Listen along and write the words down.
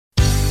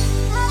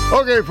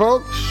Okay,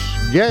 folks,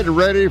 get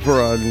ready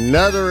for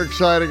another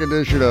exciting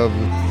edition of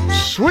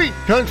Sweet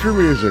Country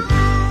Music.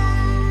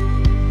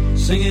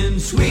 Singing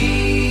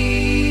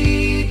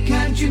sweet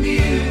country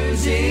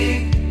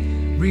music,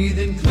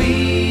 breathing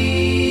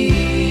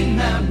clean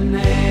mountain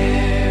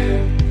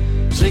air.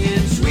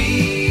 Singing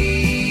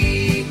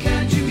sweet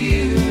country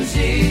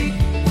music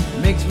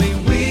makes me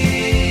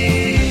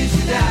wish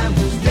that I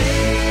was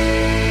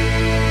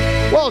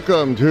there.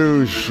 Welcome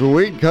to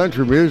Sweet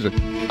Country Music.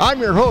 I'm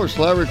your host,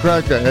 Larry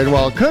Kraka, and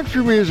while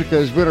country music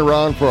has been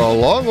around for a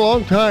long,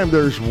 long time,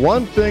 there's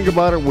one thing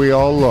about it we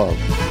all love,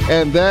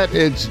 and that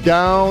it's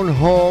down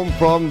home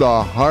from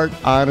the heart,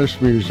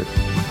 honest music.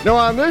 Now,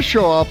 on this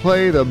show, I'll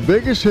play the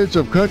biggest hits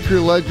of country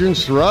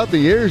legends throughout the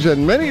years,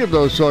 and many of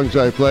those songs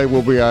I play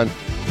will be on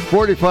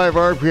 45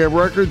 RPM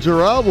records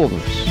or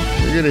albums.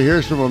 You're going to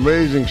hear some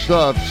amazing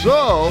stuff,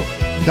 so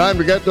time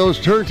to get those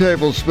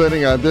turntables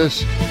spinning on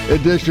this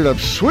edition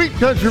of Sweet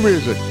Country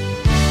Music.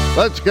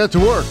 Let's get to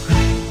work.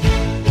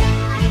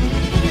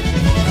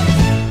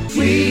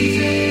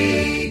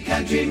 Sweet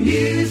country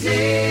music.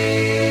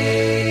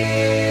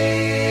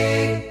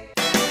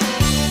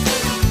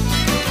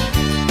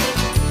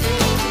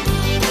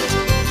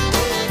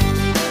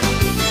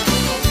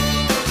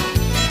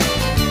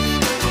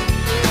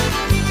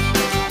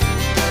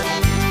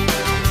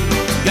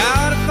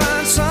 Gotta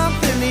find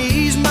something to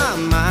ease my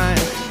mind.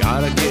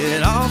 Gotta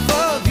get off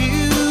of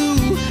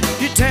you.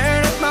 You're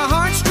tearing at my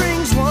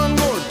heartstrings one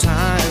more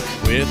time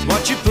with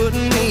what you're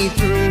putting me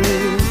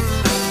through.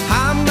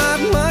 I'm not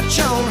much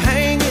on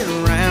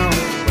hanging around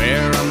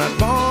where I'm not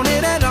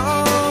wanted at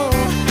all.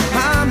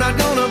 I'm not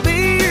gonna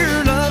be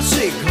your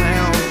lovesick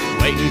clown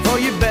waiting for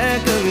your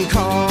beck and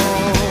call.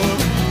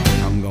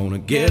 I'm gonna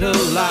get a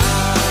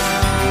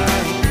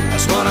life,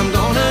 that's what I'm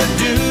gonna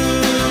do.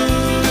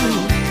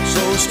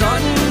 So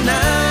starting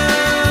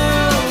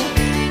now,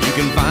 you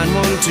can find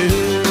one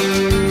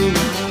too.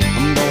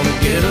 I'm gonna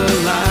get a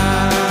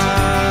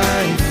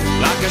life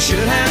like I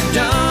should have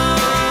done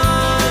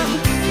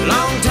a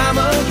long time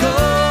ago.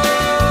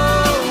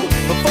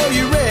 Before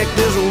you wreck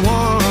this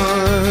one.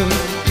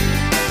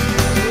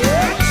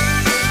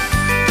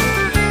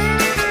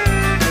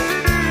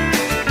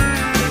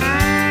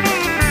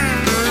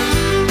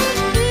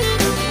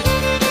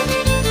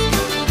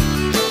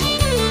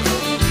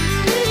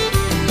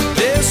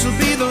 This'll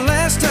be the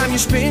last time you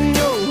spin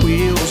your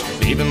wheels,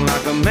 leaving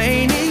like a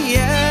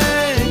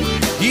maniac.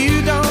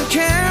 You don't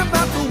care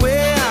about the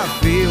way I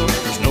feel,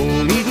 there's no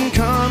need in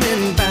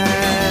coming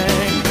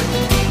back.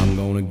 I'm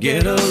gonna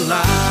get a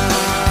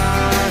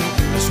life,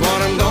 that's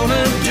what I'm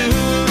gonna do.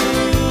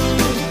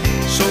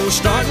 So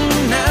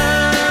starting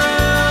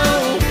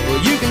now,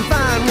 well, you can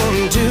find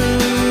one too.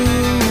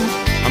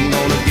 I'm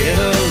gonna get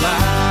a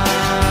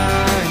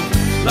life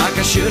like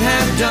I should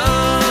have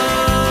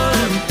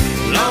done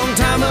a long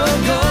time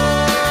ago.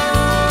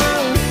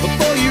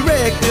 Before you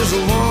wreck this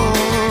one.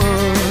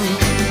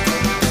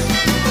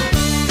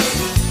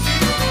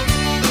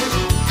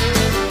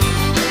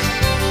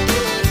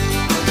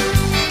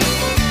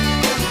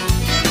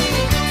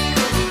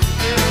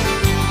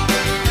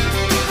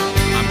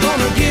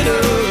 Get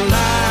alive,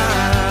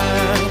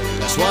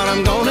 that's what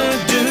I'm gonna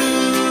do.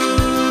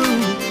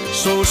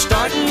 So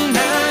starting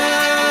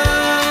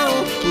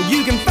now, well,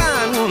 you can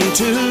find one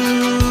too.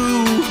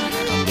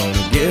 I'm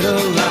gonna get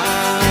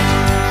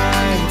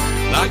alive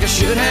like I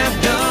should have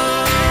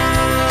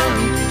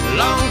done a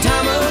long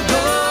time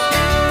ago.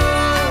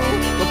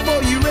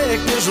 Before you wreck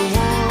this one.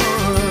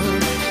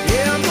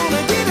 Yeah, I'm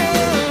gonna get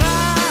alive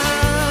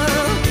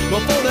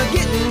before the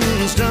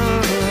getting's done.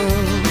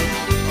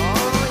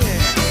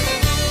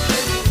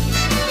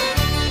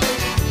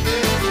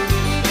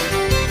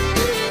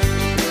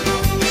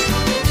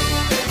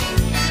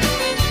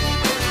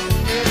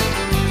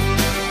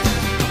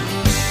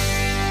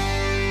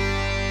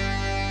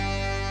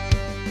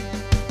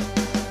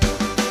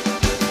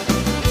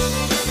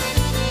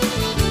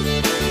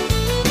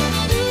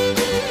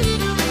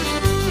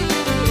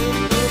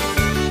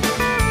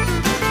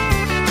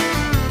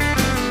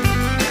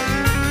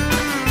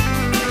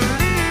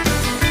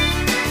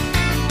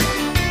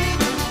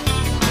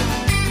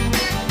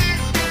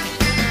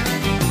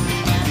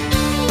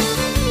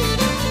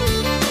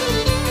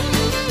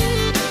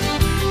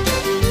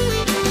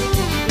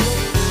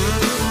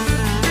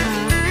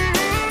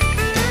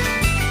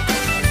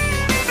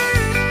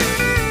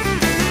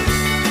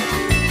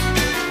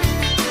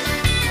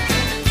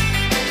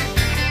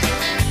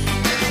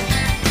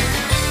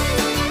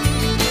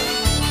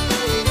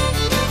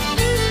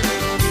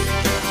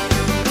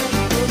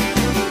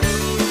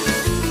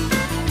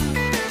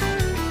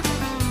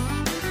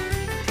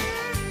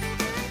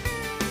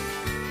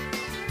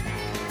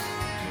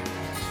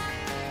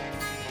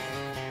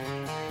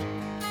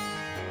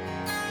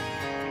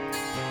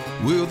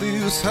 Well,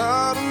 this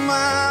heart of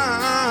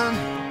mine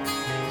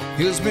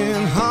has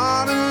been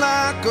hardened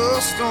like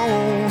a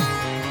stone.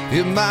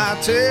 It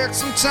might take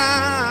some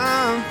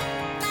time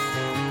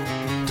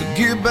to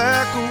get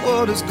back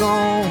what is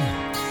gone,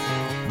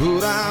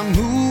 but I'm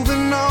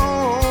moving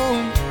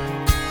on,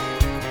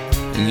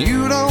 and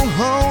you don't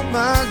hold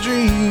my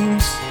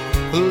dreams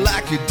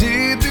like you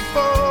did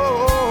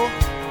before.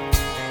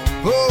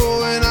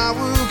 Oh, and I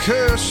will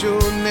curse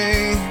your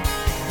name.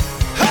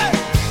 Hey!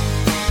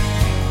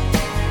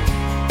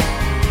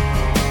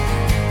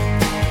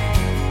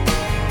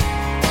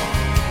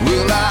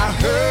 Well, I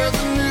heard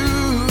the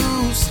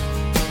news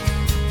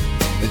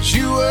that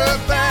you were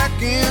back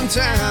in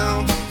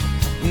town,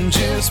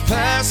 just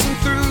passing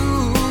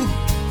through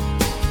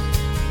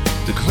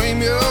to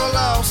claim you're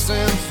lost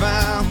and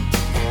found.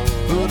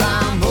 But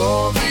I'm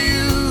over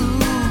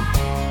you,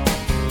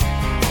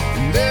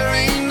 and there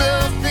ain't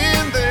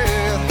nothing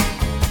there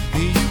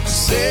you can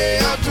say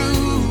or do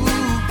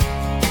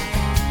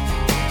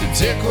to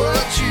take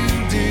what you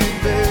did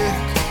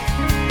back.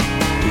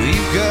 Well,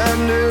 you've got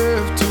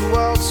nerve to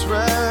waltz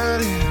right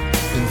in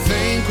and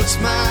think what's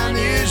mine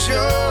is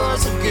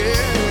yours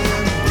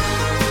again.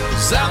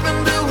 'Cause I've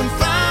been doing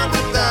fine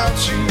without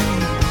you,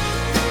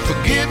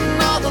 forgetting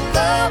all the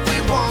love we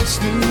once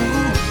knew.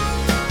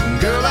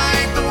 Girl, I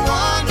ain't the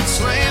one that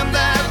slammed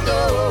that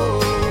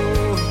door.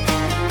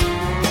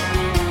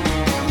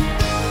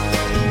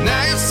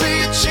 Now you say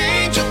you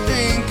change your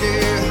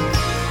thinking,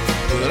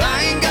 but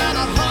I ain't got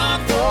a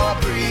heart for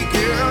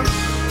breaking.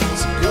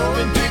 So go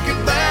and pick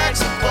your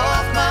bags up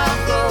off my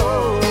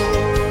floor.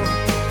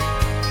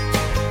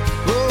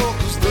 Oh,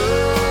 'cause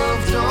love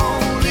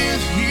don't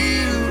live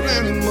here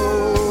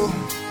anymore.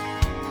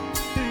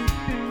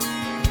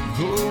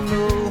 Oh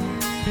no.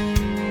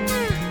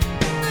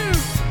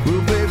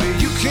 Well, baby,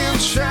 you can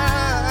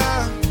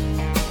try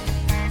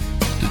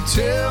to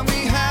tell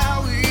me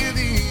how it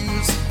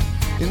is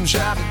and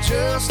try to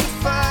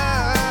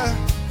justify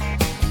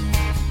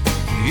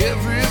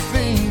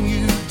everything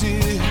you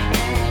did.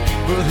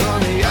 But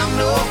honey, I'm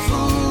no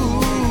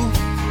fool.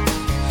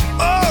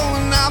 Oh,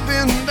 and I've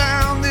been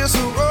down this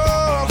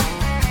road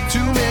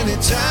too many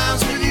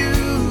times with you,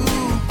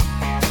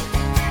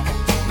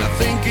 and I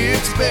think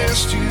it's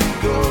best you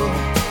go.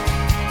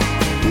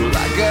 Well,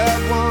 I got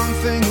one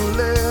thing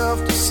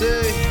left to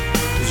say,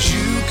 'cause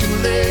you can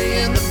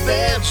lay in the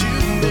bed you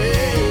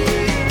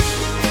made.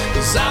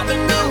 'Cause I've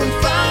been doing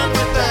fine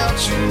without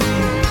you,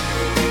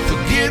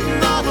 forgetting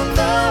all the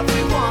love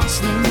we once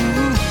knew.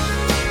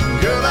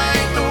 Girl, I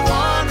ain't the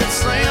one that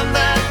slammed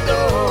that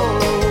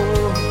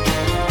door.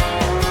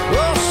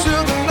 Oh,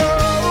 sugar, no.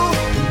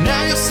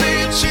 Now you say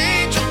you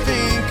change your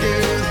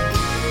thinking,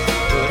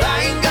 but I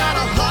ain't got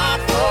a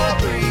heart for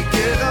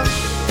breaking.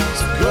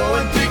 So go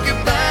and pick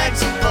your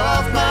bags up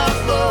off my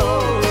floor.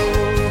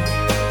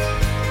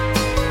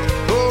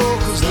 Oh,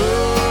 'cause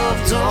love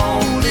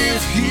don't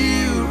live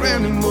here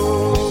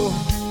anymore.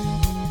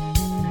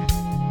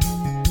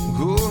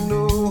 Oh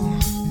no,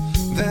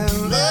 that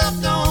love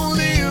don't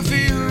live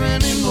here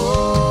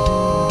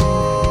anymore.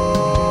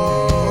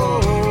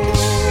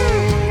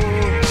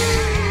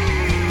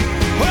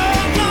 Oh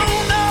no,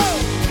 no,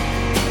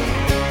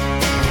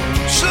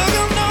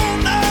 sugar, no,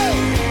 no.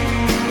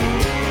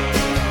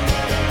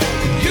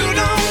 You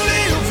don't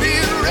live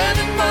here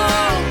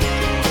anymore.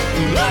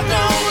 Love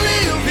don't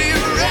live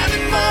here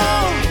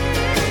anymore.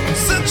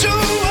 Since you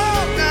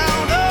walked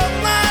out of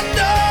my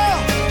door,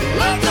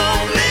 love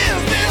don't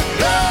live here.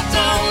 Love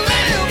don't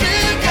live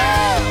here,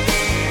 girl.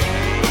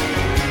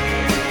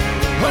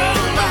 Oh,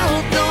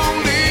 love don't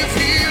live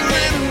here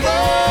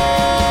anymore.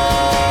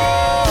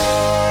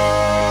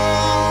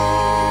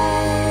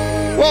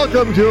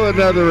 Welcome to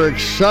another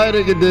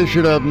exciting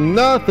edition of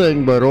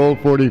Nothing But Old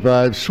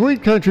 45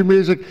 Sweet Country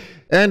Music.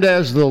 And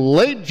as the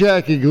late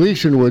Jackie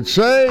Gleason would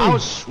say, How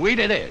sweet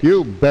it is.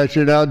 you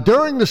betcha. Now,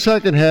 during the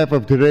second half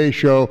of today's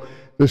show,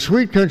 the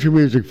Sweet Country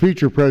Music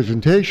feature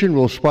presentation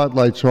will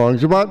spotlight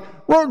songs about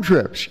road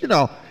trips. You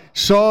know,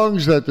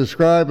 songs that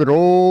describe an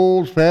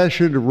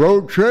old-fashioned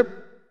road trip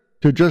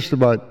to just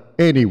about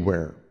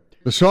anywhere.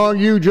 The song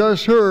you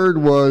just heard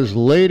was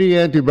Lady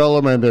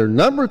Antebellum and their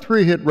number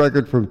 3 hit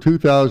record from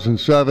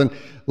 2007,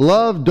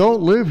 Love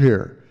Don't Live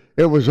Here.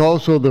 It was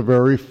also the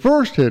very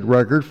first hit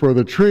record for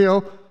the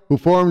trio, who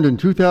formed in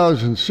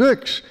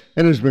 2006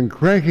 and has been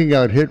cranking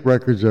out hit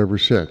records ever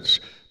since.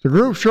 The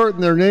group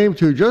shortened their name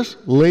to just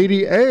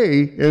Lady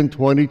A in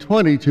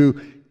 2020 to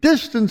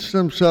distance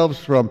themselves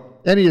from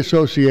any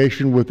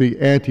association with the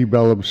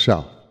antebellum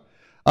South.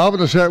 I'm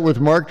going to start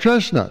with Mark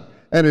Chestnut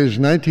and his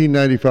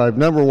 1995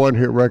 number 1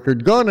 hit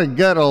record, Gonna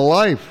Get a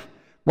Life.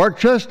 Mark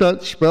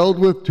Chestnut, spelled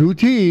with 2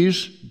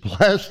 T's,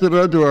 blasted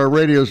onto our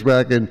radios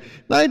back in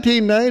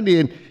 1990,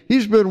 and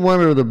he's been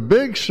one of the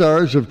big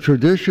stars of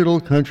traditional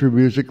country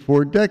music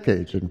for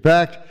decades. In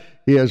fact,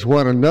 he has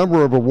won a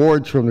number of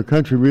awards from the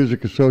Country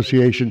Music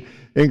Association,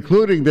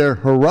 including their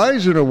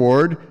Horizon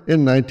Award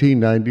in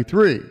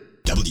 1993.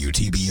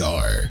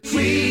 WTBR.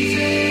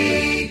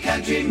 Sweet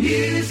country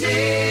music.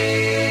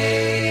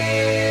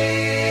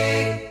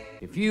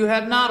 If you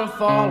had not have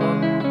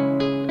fallen,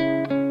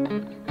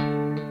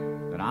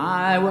 then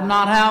I would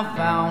not have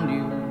found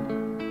you.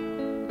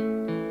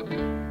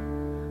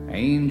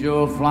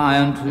 Angel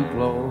flying too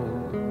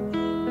close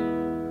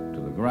to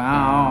the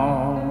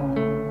ground.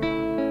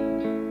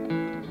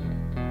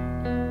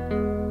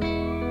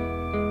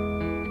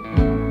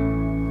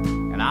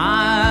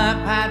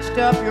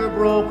 patched up your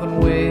broken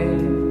way.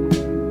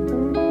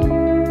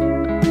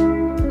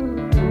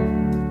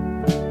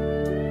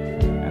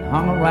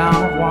 Hung around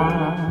a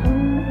while,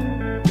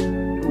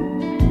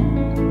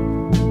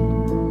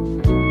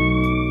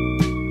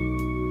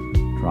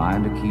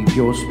 trying to keep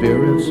your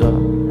spirits up,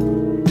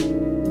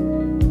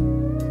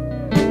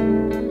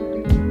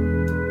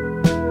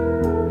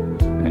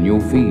 and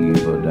your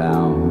fever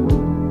down.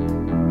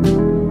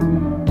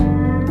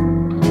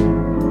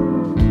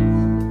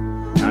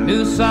 I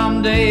knew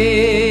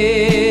someday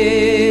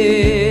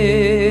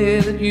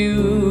that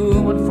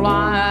you would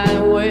fly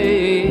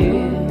away.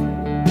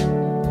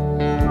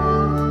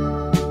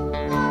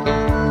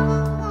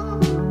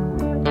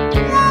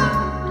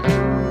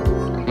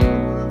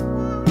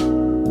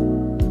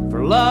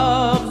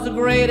 Love's the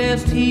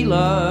greatest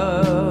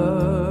healer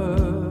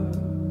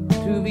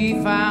to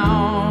be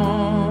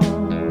found.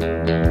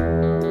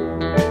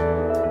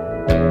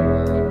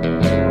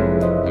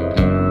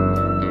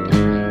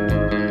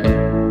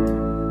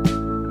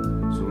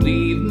 So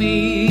leave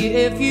me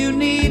if you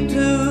need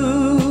to.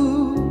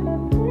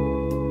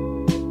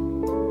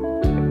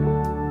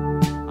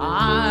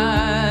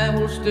 I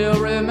will still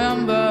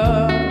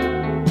remember.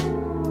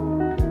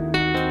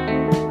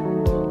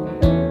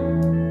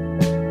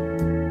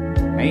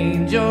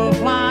 Angel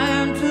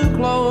flying too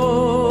close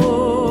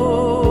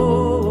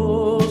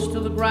to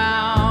the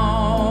ground.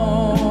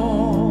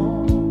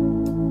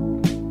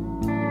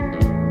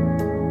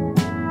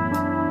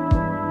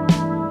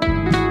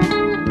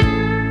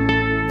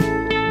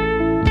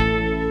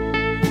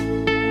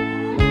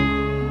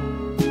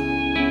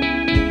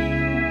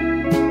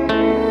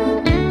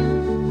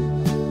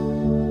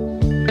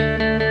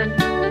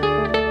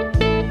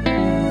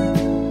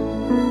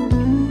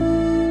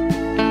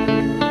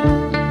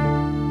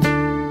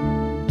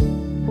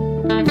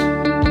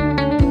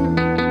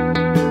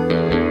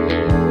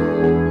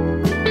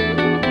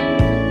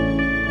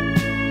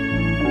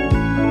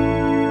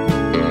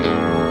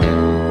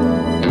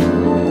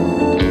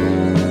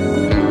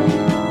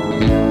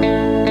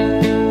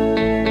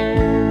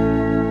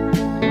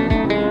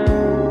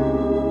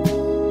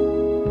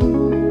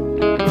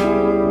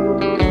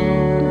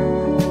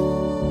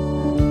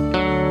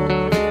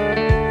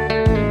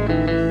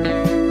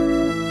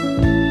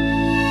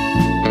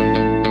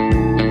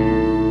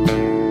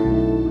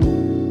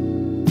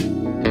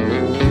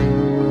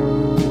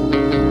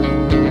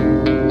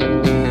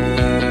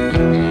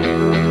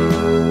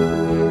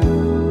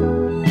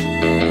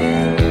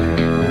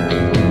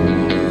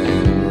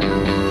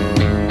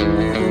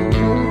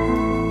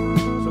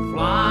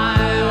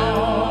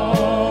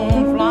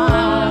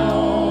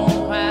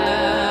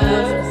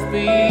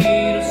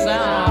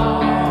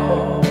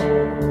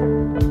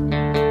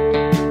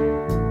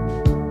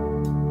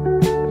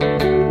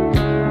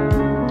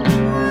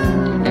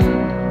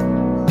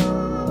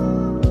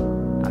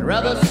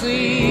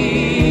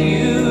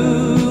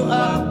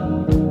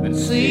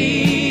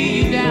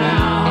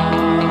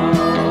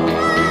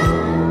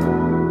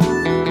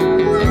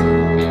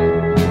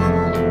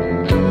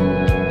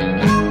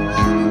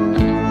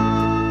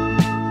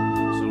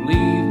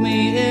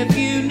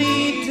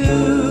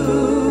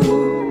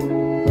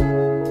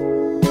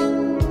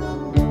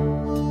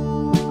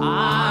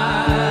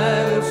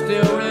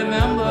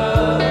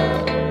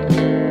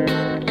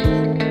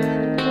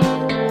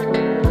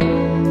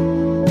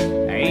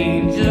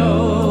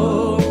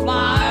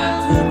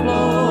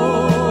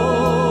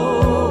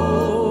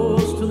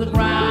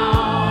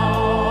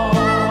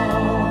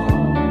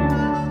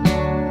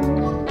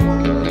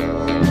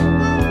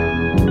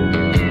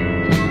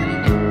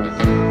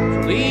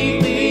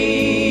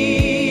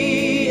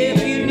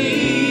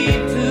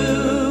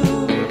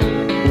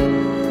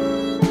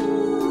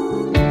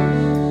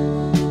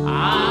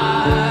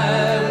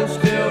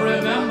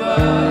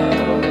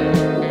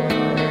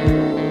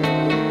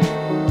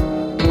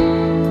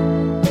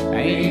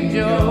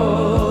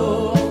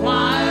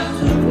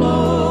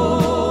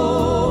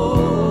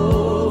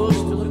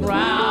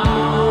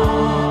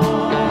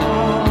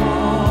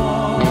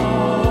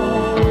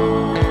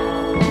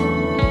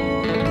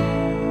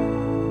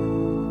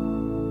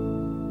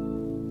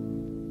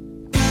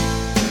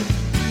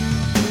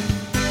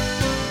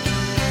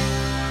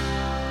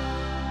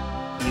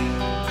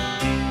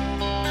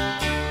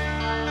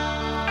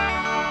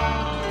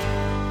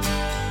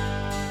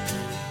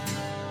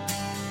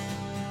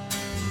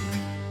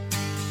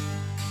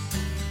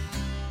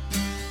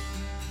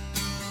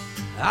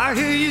 I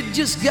hear you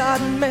just got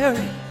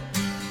married,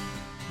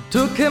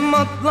 took a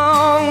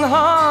month-long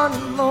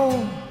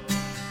honeymoon,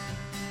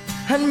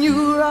 and you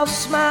were all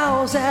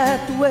smiles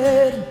at the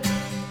wedding,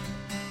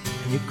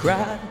 and you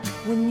cried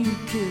when you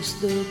kissed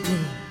the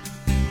groom.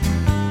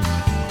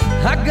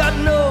 I got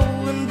no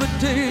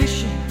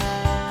invitation,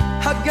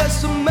 I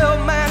guess the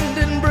mailman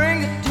didn't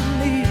bring it to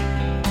me,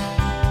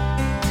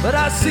 but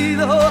I see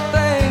the whole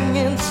thing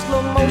in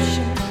slow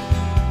motion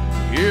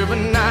every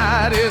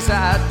night as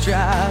I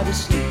try to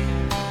sleep.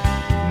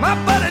 My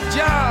buddy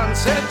John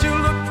said you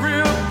looked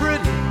real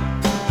pretty,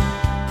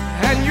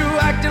 and you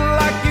acted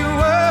like you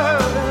were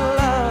in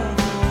love.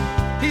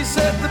 He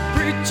said the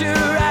preacher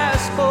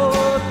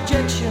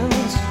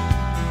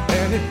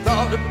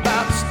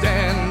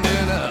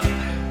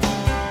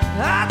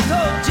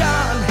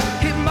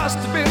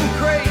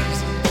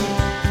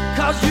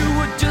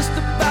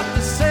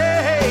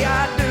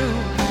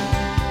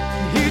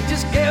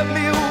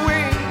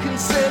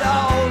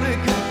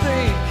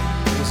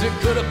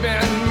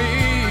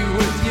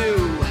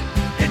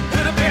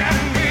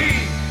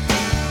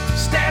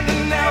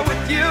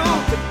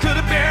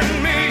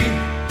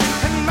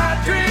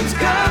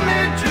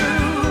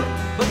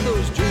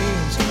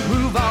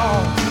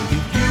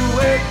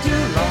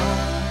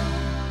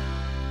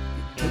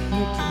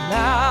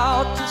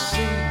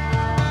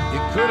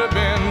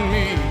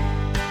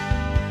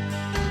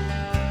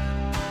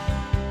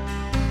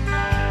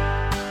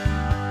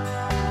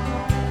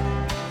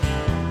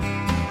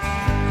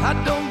I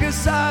don't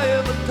guess I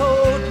ever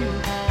told you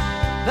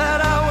that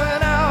I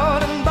went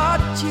out and bought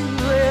you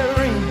a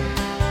ring.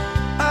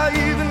 I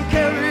even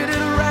carried it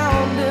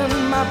around in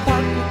my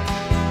pocket,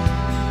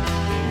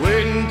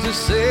 waiting to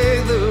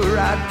say the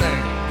right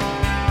thing.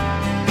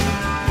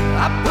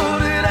 I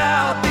pulled it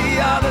out the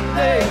other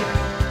day,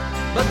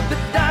 but the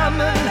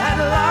diamond had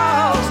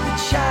lost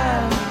its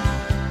shine.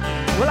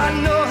 Well, I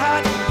know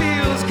how it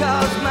feels,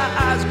 'cause my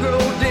eyes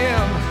grow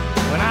dim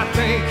when I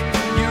think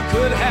you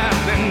could have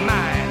been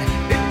mine.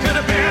 It could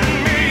have been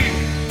me,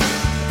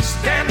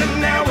 standing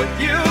there with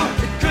you.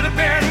 It could have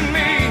been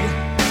me,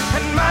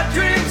 and my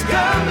dreams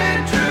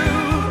coming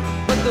true.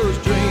 But those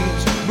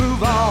dreams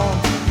move on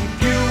if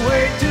you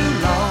wait too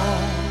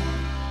long.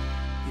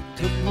 It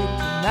took me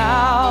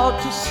now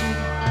to see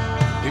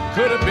it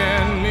could have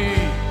been me.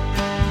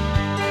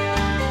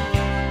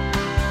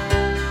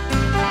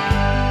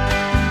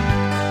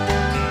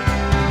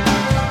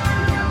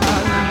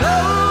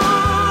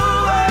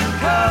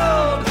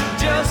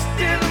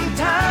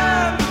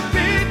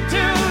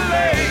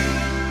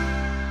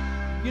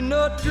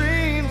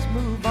 Dreams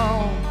move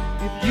on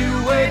if you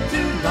wait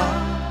too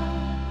long.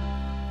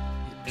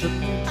 It took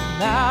me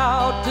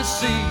now to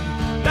see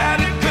that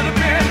it could have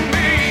been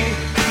me,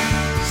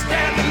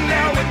 standing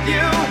there with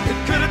you. It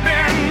could have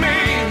been me,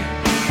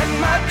 and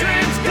my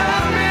dreams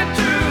coming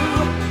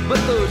true. But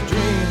those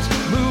dreams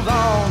move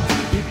on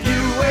if you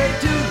wait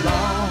too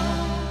long.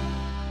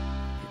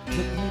 It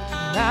took me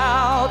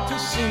now to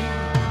see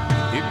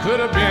it could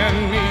have been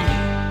me,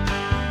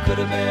 could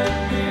have been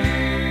me,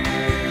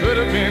 could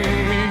have been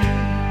me.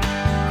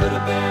 Could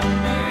have been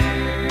me,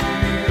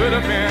 could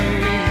have been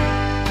me,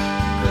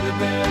 could have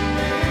been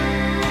me.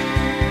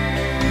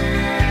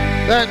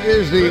 That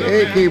is the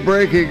achy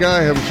breaky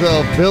guy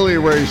himself, Billy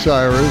Ray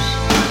Cyrus.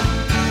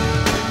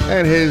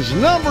 And his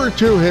number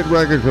 2 hit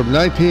record from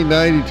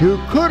 1992,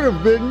 Could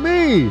Have Been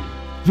Me.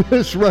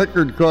 This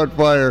record caught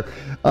fire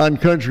on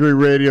country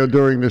radio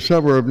during the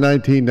summer of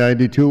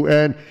 1992,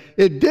 and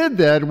it did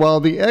that while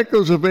the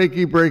echoes of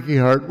Achy Breaky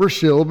Heart were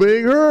still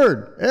being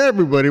heard.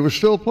 Everybody was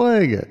still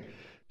playing it.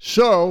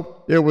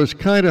 So it was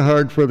kind of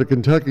hard for the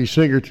Kentucky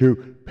singer to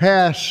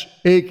pass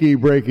Achy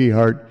Breaky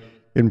Heart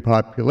in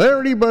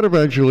popularity, but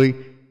eventually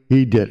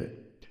he did it.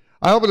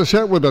 I opened the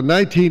set with a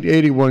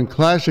 1981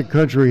 classic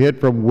country hit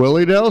from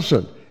Willie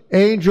Nelson,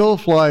 Angel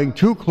Flying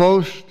Too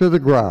Close to the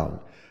Ground.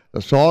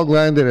 The song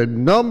landed at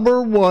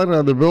number 1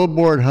 on the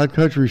Billboard Hot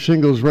Country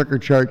Singles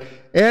record chart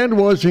and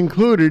was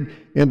included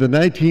in the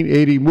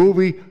 1980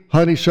 movie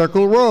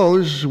Honeysuckle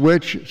Rose,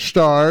 which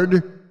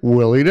starred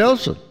Willie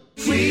Nelson.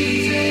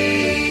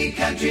 Sweet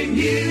country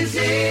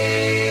music.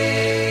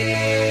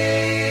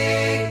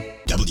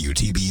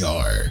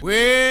 WTBR.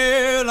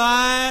 Well,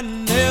 I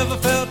never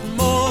felt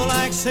more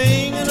like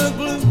singing the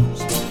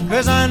blues,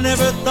 'cause I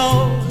never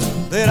thought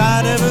that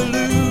I'd ever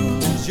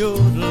lose your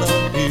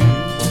love, dear.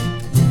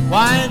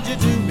 Why'd you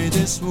do me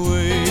this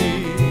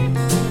way?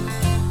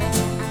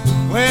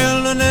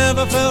 Well, I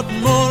never felt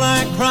more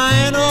like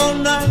crying all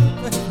night,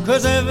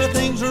 'cause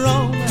everything's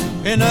wrong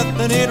and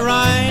nothing ain't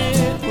right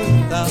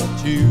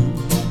without you.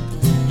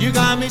 You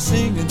got me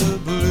singing the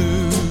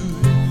blues.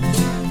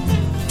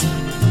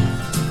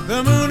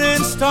 The moon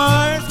and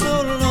stars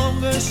no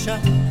longer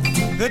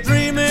shine. The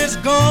dream is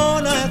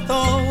gone I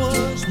thought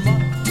was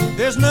mine.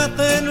 There's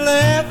nothing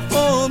left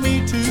for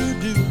me to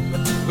do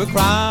but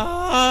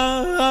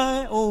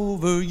cry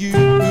over you.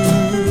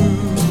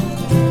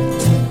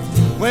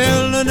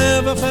 Well, I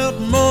never felt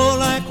more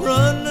like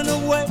running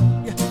away,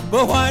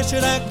 but why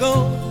should I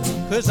go?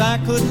 'Cause I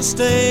couldn't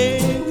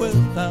stay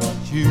without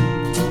you.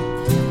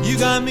 You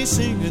got me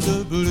singing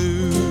the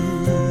blues.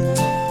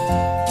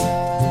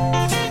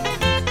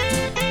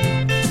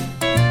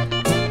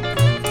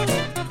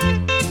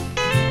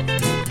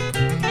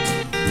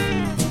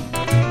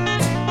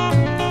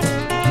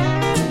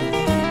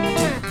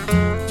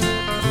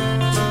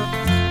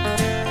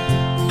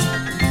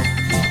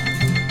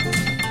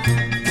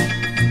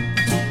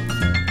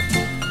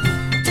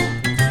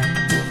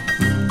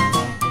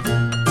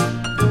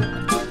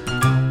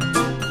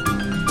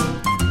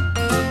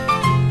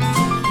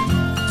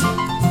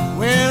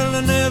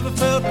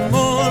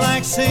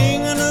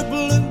 Singing the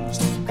blues,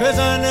 'cause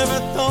I never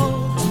thought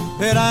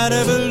that I'd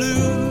ever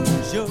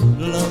lose your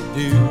love,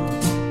 dear.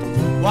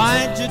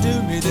 Why'd you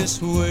do me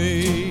this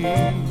way?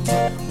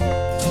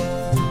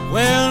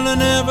 Well, I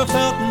never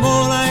felt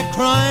more like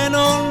crying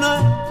all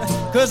night,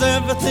 'cause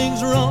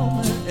everything's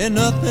wrong and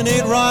nothing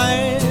ain't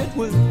right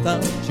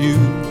without you.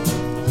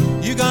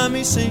 You got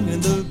me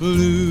singing the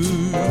blues.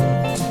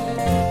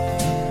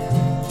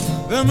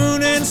 The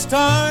moon and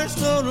stars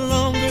no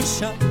longer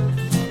shine.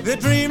 The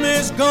dream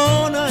is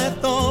gone I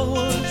thought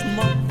was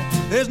mine.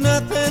 There's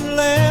nothing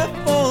left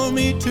for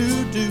me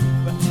to do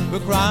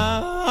but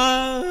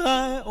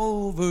cry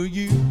over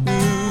you.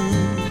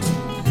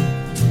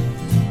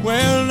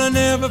 Well, I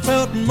never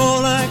felt more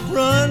like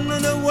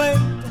running away,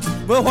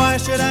 but why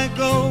should I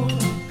go?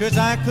 'Cause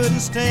I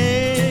couldn't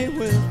stay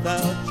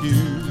without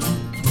you.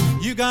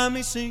 You got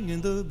me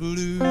singing the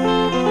blues.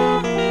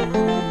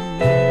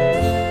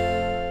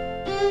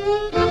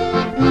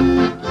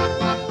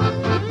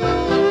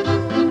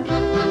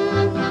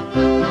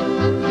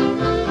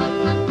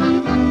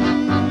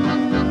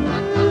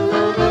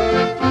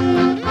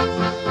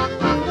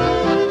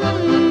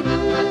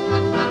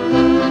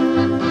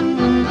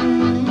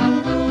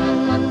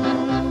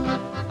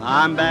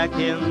 I'm back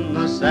in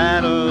the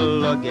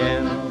saddle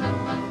again,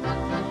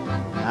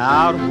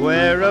 out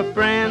where a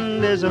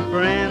friend is a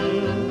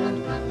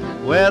friend,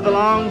 where the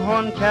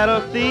longhorn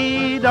cattle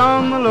feed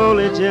on the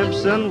lowly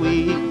Jimson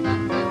weed.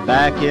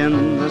 Back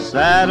in the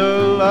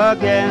saddle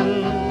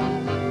again,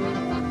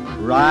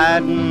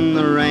 riding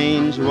the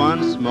range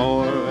once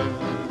more,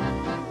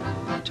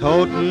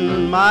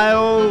 toting my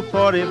old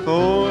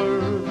 44,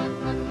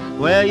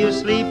 where you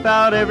sleep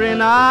out every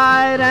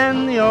night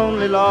and the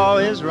only law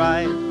is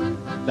right.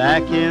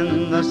 Back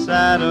in the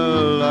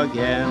saddle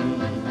again,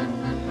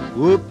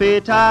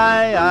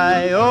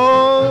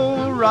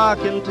 whoopee-tie-I-O,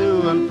 rocking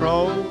to and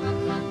fro.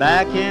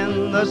 Back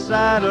in the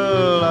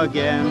saddle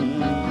again,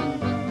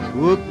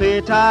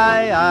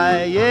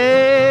 whoopee-tie-I,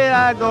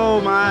 yeah, I go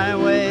my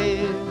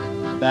way.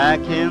 Back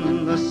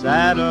in the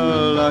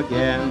saddle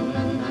again.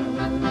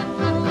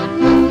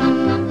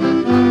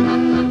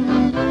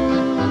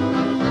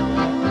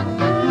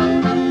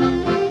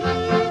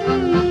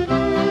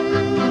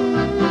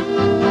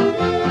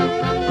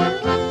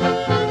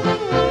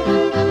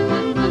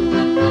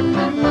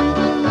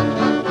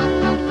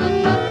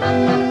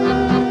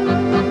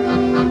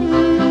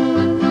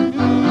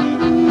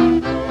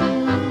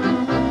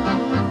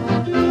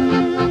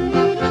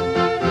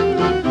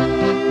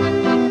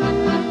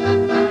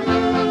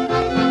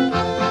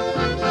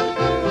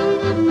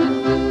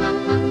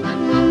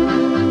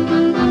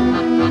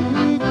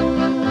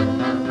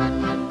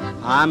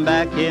 I'm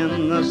back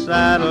in the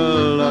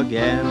saddle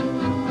again,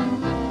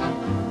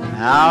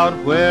 out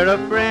where a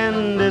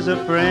friend is a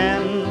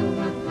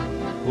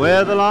friend,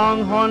 where the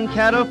longhorn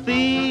cattle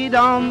feed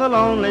on the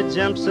lonely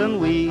Jimson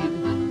weed.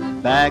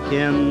 Back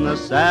in the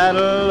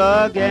saddle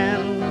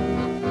again,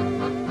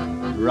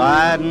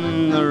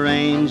 riding the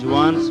range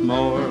once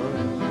more,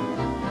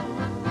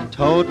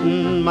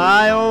 toting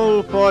my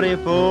old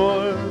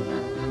 44,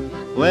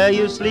 where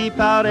you sleep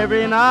out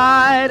every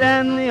night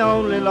and the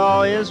only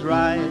law is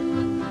right.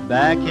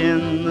 Back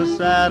in the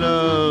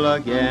saddle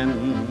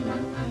again,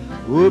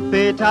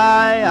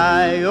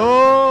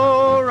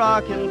 whoopee-tie-I-O,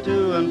 rocking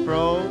to and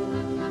fro.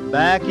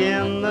 Back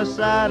in the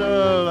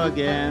saddle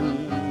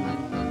again,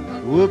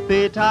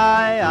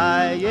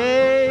 whoopee-tie-I,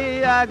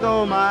 yeah, I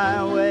go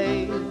my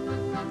way.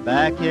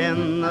 Back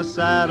in the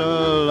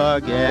saddle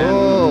again.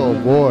 Oh,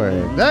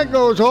 boy. That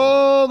goes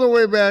all the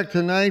way back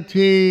to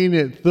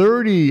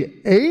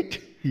 1938.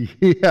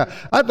 Yeah,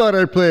 I thought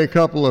I'd play a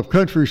couple of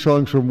country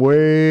songs from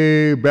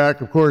way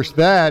back. Of course,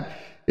 that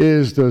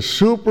is the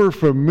super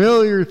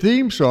familiar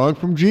theme song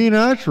from Gene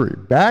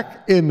Autry,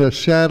 Back in the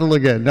Saddle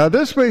Again. Now,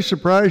 this may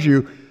surprise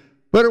you,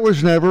 but it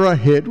was never a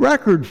hit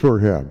record for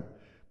him.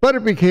 But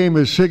it became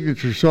his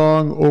signature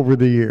song over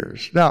the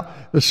years. Now,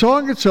 the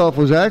song itself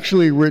was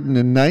actually written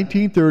in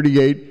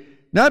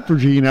 1938, not for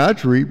Gene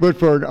Autry, but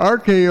for an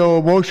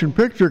RKO motion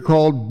picture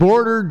called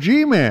Border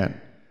G-Man,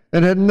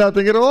 and had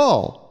nothing at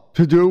all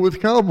to do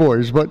with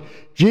cowboys. But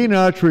Gene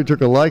Autry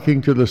took a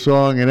liking to the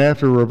song, and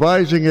after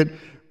revising it,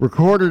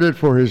 recorded it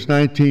for his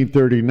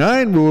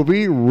 1939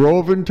 movie,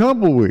 Rovin'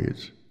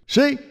 Tumbleweeds.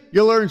 See,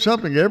 you learn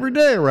something every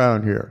day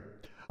around here.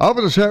 I'll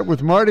be set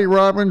with Marty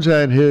Robbins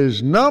and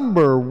his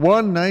number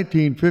one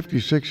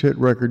 1956 hit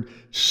record,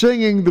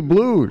 Singing the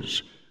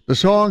Blues. The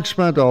song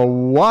spent a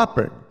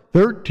whopping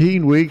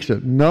 13 weeks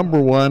at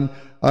number one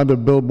on the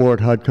Billboard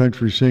Hot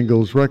Country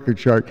Singles record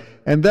chart,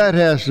 and that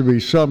has to be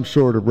some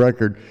sort of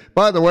record.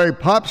 By the way,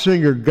 pop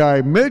singer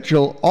Guy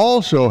Mitchell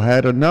also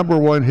had a number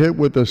one hit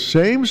with the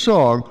same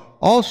song,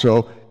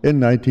 also in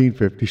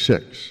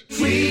 1956.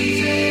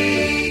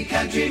 Sweet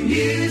country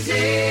music.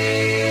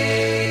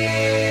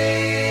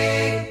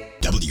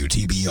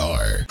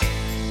 WTBR.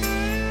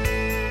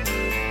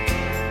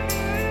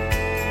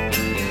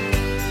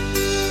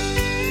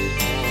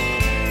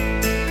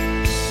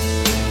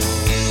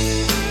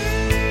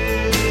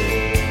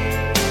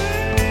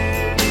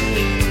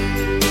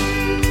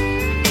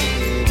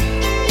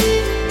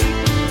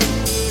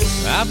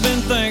 I've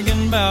been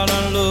thinking about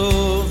our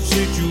love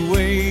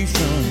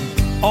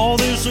situation, all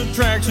this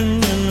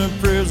attraction in the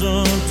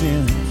present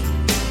tense.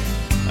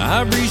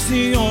 I've reached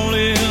the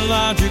only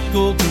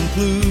logical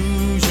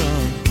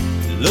conclusion: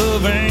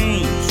 love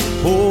ain't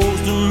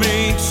supposed to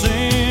make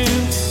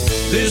sense.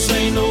 This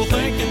ain't no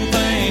thinking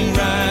thing,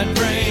 right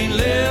brain,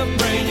 left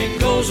brain,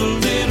 it goes a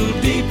little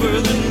deeper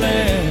than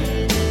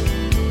that.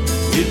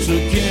 It's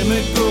a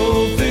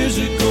chemical,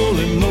 physical,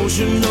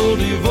 emotional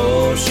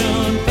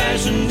devotion,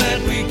 passion that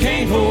we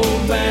can't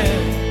hold back.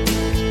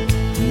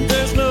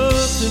 There's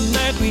nothing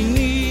that we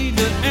need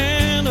to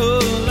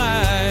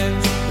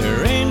analyze.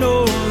 There ain't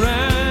no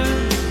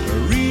rhyme or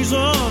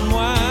reason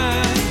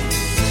why.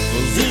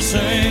 'Cause this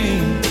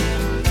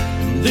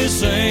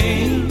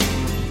ain't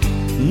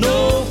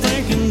no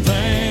thinking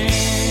thing.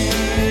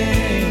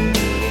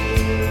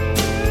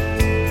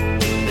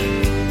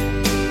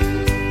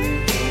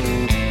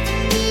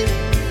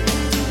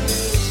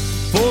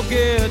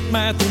 Forget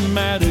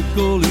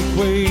mathematical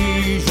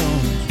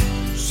equations,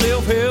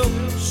 self-help,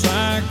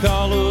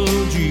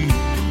 psychology.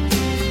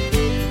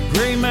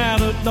 Gray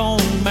matter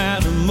don't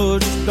matter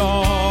much,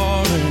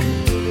 darling,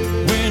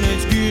 when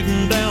it's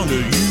getting down to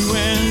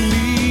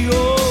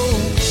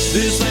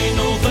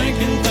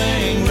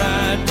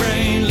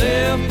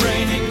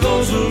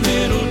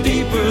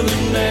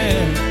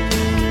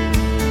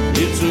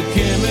There's a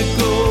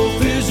chemical,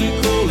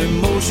 physical,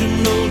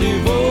 emotional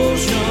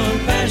devotion,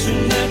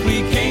 passion that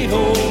we can't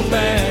hold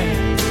back.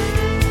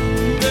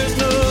 There's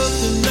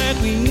nothing that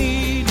we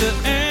need to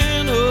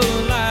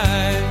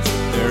analyze.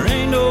 There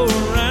ain't no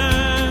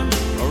rhyme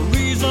or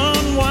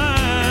reason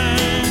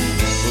why.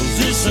 'Cause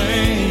this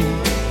ain't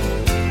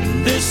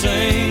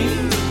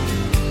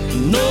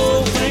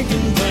no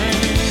thinking thing.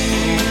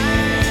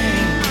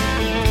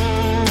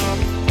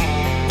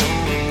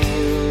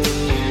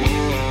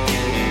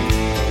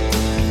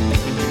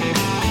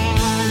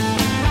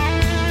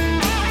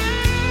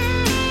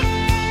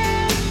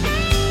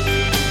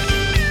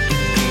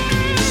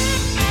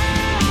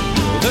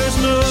 There's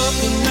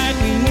nothing that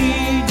we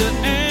need to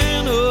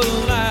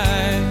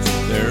analyze.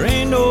 There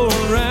ain't no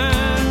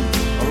rhyme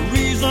or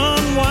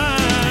reason why.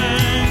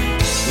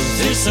 'Cause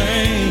this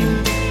ain't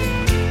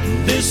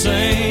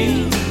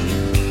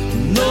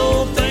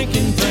no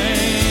thinking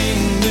thing.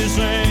 This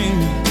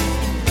ain't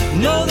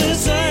no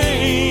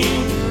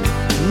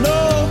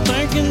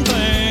thinking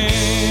thing.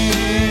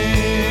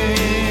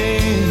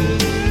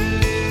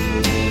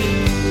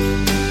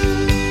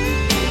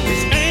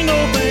 This ain't no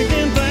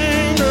thinking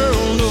thing,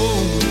 girl, no.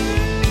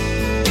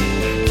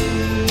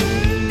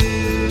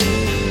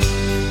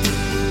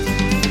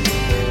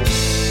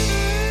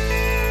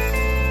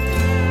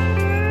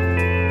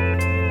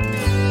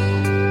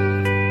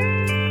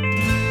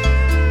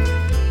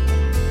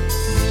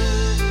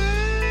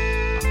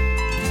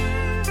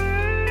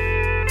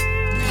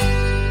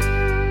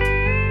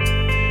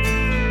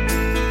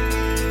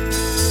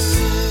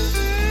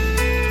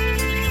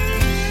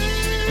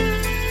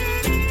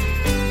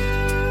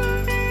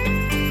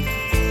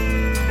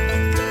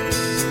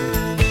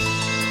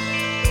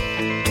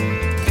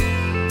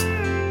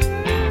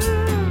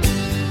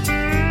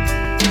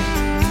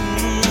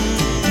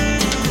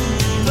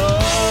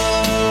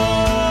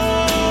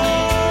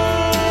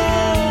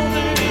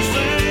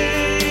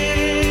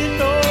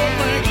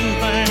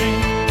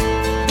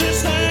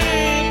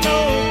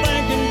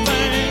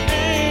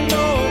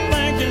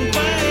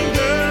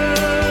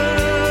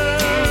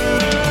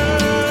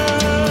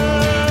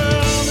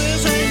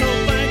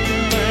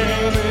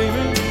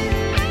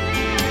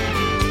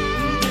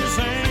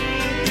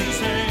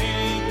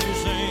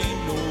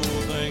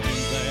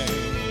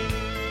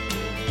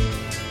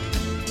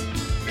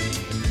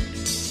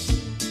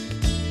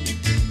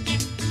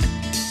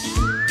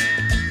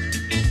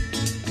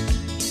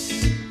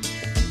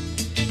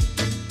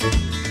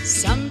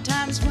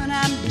 Sometimes when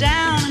I'm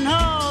down and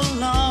all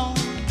alone,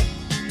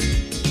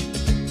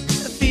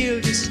 I feel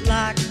just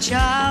like a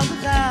child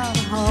without a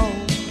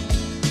home.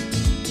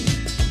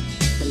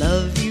 The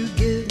love you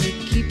give me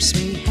keeps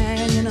me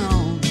hanging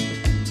on.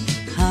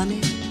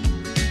 Honey,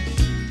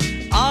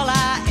 all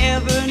I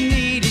ever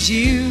need is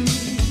you.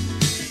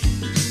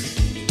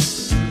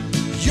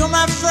 You're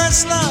my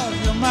first love,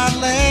 you're my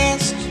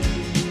last.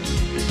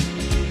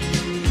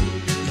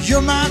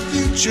 You're my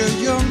future,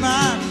 you're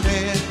my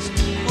past.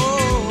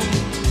 Oh,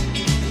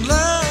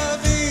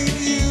 loving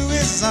you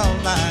is all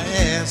I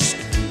ask.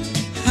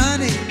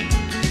 Honey,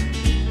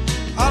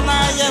 all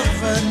I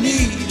ever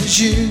need is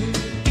you.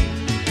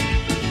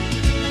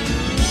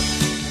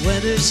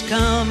 Weathers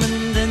come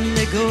and then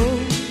they go,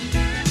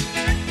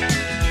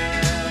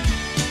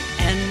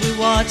 and we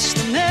watch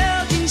the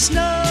melting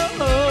snow.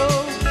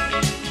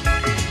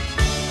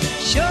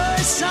 Sure,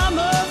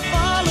 summer,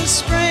 fall, or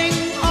spring,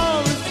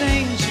 all the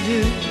things you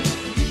do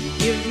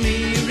give me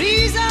a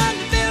reason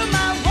to build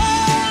my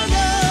world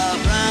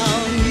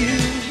around you.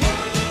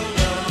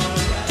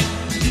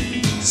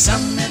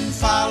 Some men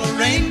follow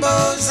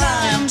rainbows,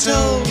 I am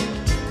told.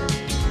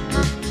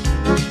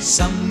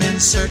 Some men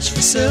search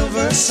for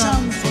silver,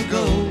 some for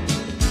gold.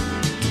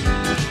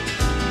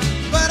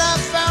 But I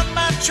found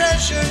my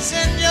treasures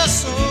in your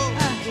soul.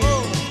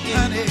 Oh,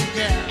 honey,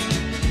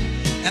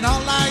 yeah. And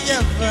all I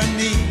ever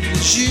need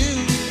is you.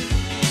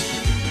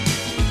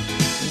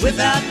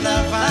 Without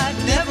love, I'd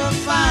never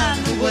find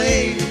a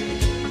way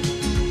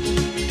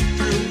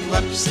through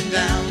ups and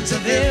downs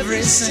of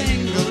every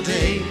single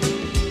day.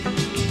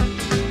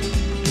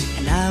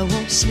 And I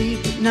won't sleep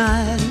at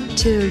night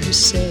until you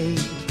say,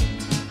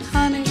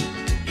 honey,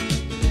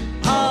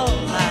 all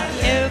I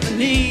ever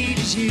need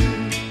is you.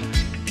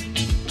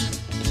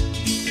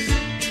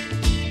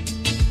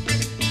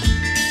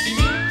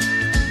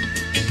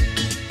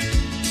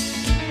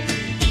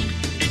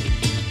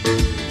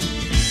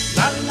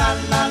 La la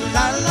la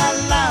la la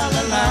la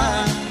la la.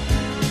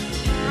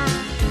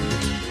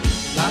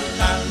 La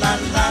la la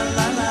la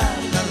la la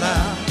la la.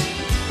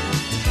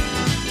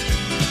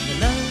 The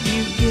love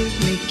you give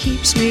me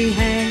keeps me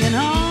hanging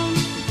on.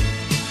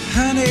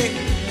 Honey,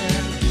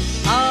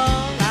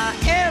 All I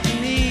ever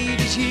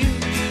need is you.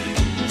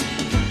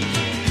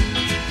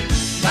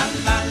 la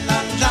la la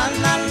la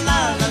la la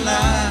la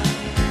la.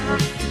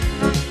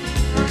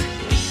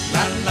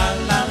 La la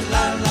la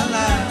la la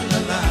la la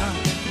la.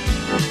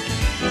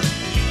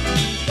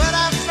 But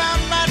I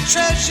found my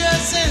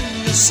treasures in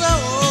your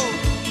soul.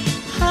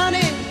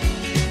 Honey,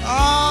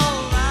 All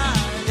I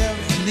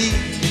ever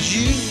need is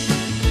you.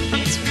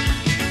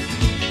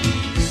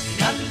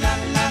 la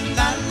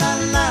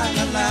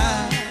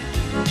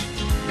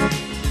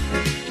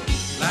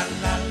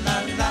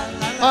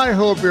I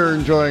hope you're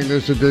enjoying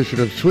this edition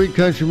of Sweet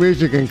Country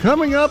Music. And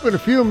coming up in a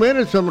few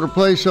minutes, I'm going to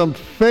play some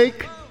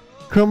fake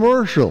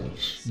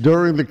commercials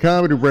during the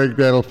comedy break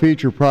that'll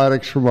feature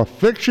products from a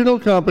fictional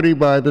company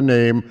by the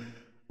name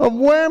of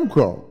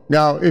Whamco.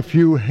 Now, if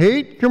you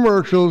hate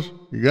commercials,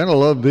 you're going to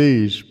love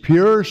these.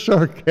 Pure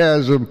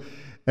sarcasm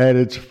at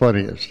its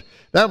funniest.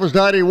 That was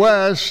Dottie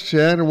West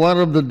and one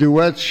of the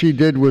duets she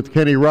did with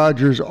Kenny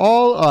Rogers,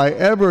 All I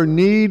Ever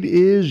Need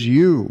Is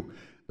You.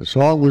 The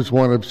song was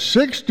one of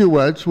 6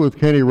 duets with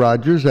Kenny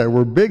Rogers that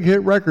were big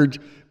hit records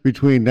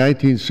between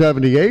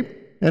 1978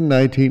 and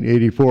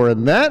 1984,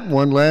 and that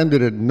one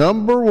landed at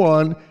number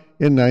 1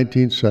 in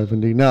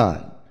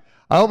 1979.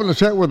 I opened the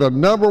set with a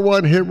number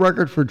 1 hit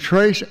record for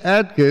Trace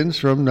Atkins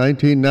from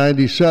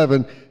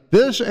 1997,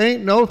 This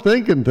Ain't No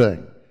Thinkin'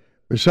 Thing.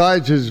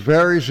 Besides his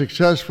very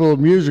successful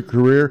music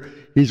career,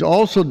 he's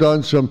also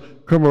done some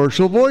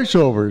commercial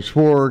voiceovers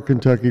for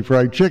Kentucky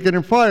Fried Chicken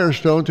and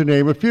Firestone, to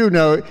name a few.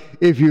 Now,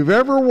 if you've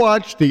ever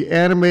watched the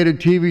animated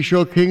TV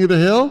show King of the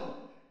Hill,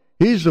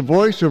 he's the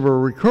voice of a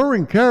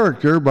recurring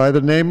character by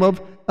the name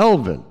of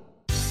Elvin.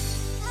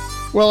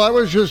 Well, I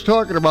was just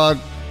talking about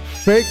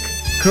fake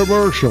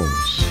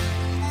commercials,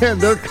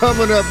 and they're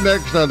coming up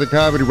next on the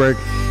Comedy Break.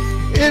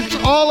 It's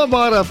all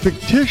about a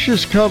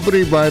fictitious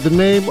company by the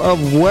name of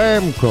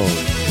Whamco.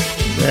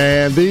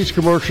 And these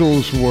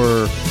commercials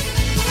were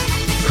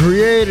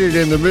created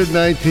in the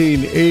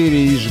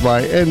mid-1980s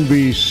by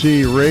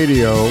NBC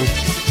Radio.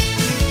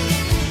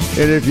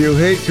 And if you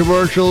hate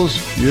commercials,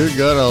 you're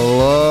gonna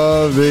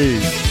love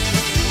these.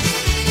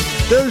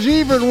 There's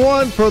even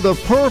one for the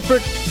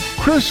perfect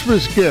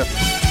Christmas gift.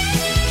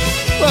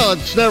 Well,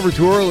 it's never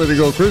too early to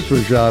go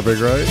Christmas shopping,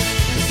 right?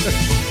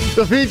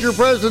 The feature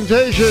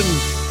presentation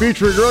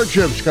featuring road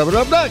trips coming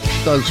up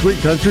next on Sweet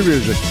Country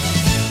Music.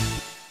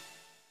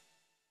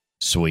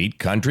 Sweet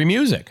Country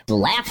Music.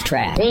 Laugh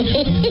track.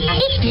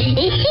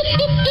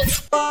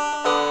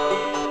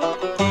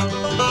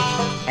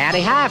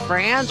 Howdy, hi,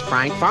 friends.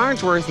 Frank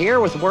Farnsworth here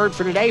with a word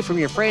for today from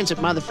your friends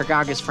at Mother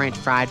Fagaga's French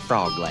Fried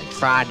Frog Legs.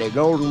 Fried to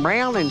golden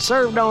brown and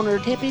served on their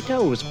tippy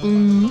toes.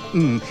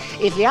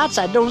 If the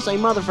outside don't say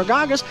Mother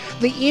Fagaga's,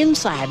 the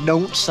inside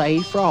don't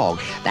say frog.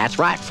 That's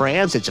right,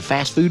 friends. It's a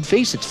fast food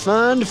feast. It's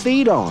fun to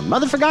feed on.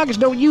 Mother Fagaga's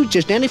don't use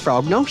just any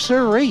frog, no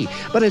siree,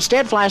 but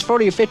instead flies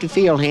 40 or 50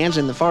 field hands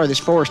in the farthest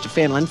forest of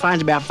Finland,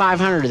 finds about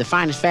 500 of the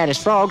finest,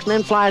 fattest frogs, and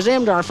then flies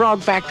them to our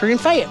frog factory in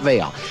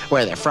Fayetteville,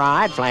 where they're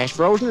fried, flash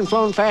frozen, and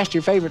flown fast to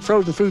your favorite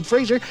frozen food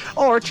freezer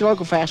or at your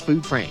local fast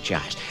food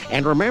franchise.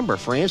 And remember,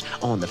 friends,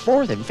 on the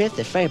 4th and 5th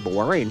of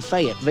February in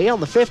Fayetteville,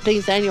 the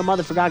 15th annual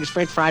Mother Fagaga's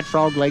French Fried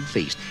Frog Leg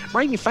Feast.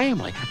 Bring your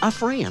family, a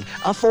friend,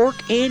 a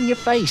fork in your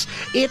face.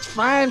 It's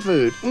fine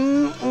food.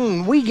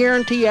 We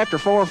guarantee after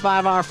 4 or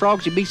 5 hour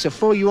frogs, you'll be so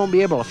full you won't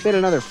be able to fit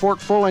another fork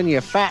full in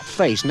your fat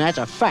face. And that's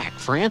a fact,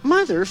 friend.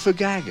 Mother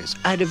Fagaga's,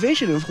 a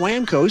division of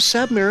Whamco's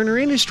Submariner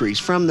Industries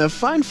from the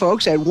fun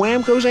folks at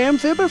Whamco's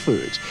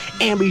Amphibifoods.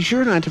 And be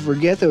sure not to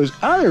forget those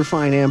other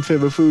fine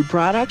Amphibifood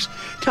products,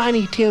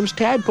 Tiny Tim's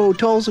Tadpole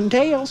Tolls and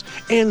Tails,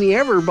 and the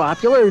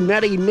ever-popular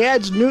Nutty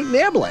Ned's Newt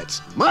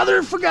Niblets.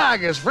 Mother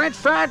Fagaga's French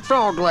Fried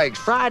Frog Legs,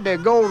 fried to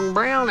golden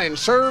brown and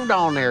served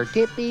on their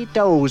tippy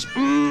toes.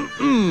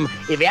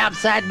 If the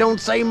outside don't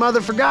say Mother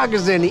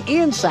Fagaga's, then the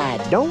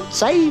inside don't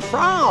say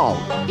frog.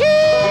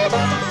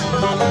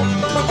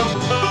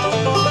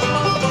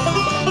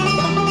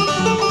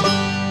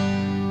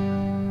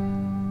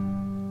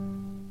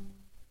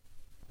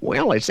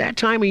 Well, it's that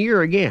time of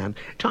year again.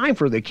 Time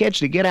for the kids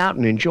to get out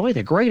and enjoy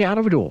the great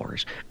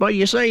outdoors. But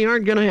you say you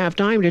aren't going to have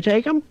time to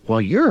take them?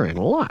 Well, you're in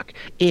luck.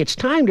 It's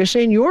time to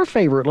send your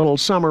favorite little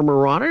summer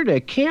marauder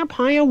to Camp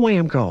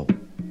Hiawamco.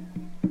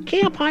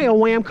 Camp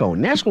Hiawamco,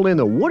 nestled in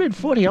the wooded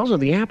foothills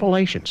of the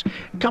Appalachians.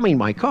 Coming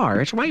by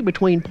car, it's right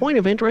between Point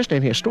of Interest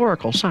and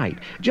Historical Site,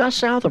 just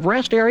south of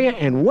Rest Area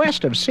and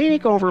west of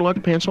Scenic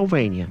Overlook,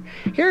 Pennsylvania.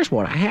 Here's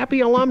what a happy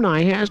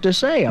alumni has to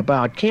say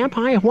about Camp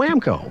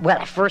Hiawamco. When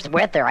I first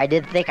went there, I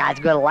didn't think I was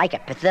going to like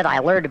it, but then I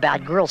learned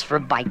about girls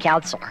from my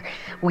counselor.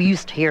 We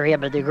used to hear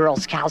him and the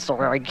girls'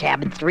 counselor in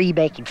Cabin 3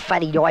 making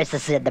funny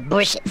noises in the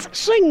bushes.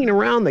 Singing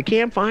around the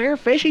campfire,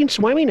 fishing,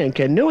 swimming, and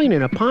canoeing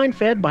in a pond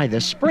fed by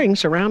the spring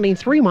surrounding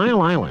 3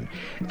 Mile Island.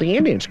 The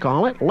Indians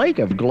call it Lake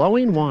of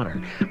Glowing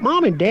Water.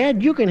 Mom and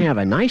Dad, you can have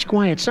a nice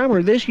quiet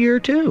summer this year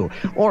too.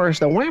 Or as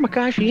the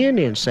Wamakashi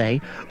Indians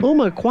say,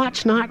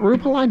 Umaquatsnot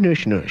Rupala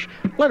Nush Nush.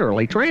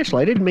 Literally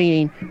translated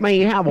meaning, may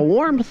you have a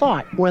warm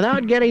thought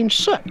without getting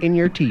soot in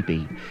your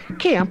teepee.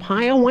 Camp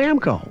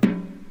Hiawamco.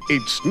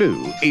 It's new,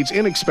 it's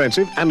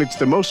inexpensive, and it's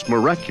the most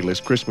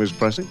miraculous Christmas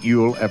present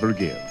you'll ever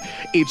give.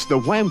 It's the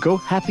Whamco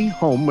Happy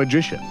Home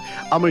Magician.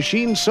 A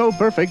machine so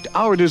perfect,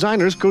 our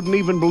designers couldn't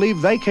even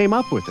believe they came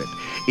up with it.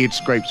 It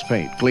scrapes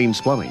paint,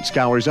 cleans plumbing,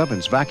 scours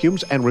ovens,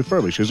 vacuums, and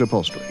refurbishes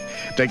upholstery.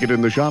 Take it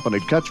in the shop and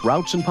it cuts,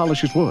 routs, and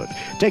polishes wood.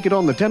 Take it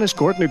on the tennis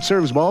court and it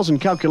serves balls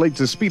and calculates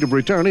the speed of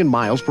return in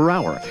miles per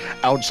hour.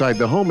 Outside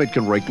the home, it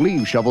can rake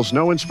leaves, shovel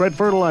snow, and spread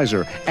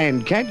fertilizer.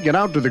 And can't get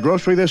out to the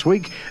grocery this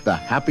week? The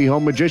Happy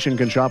Home Magician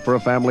can shop for a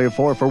family of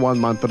 4 for 1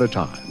 month at a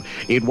time.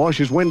 It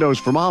washes windows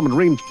for Mom and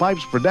reams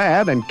pipes for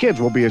Dad, and kids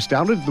will be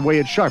astounded at the way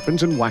it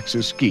sharpens and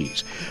waxes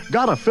skis.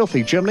 Got a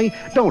filthy chimney?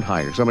 Don't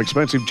hire some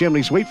expensive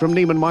chimney sweep from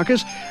Neiman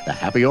Marcus. The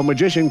Happy Home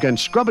Magician can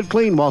scrub it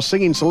clean while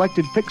singing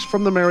selected picks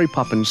from the Mary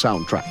Poppins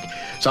soundtrack.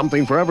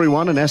 Something for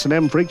everyone, and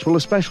S&M freaks will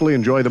especially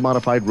enjoy the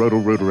modified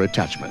Roto-Rooter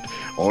attachment.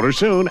 Order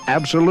soon.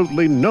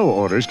 Absolutely no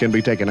orders can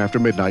be taken after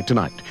midnight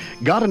tonight.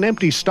 Got an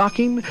empty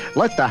stocking?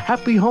 Let the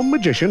Happy Home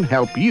Magician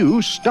help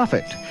you stuff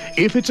it.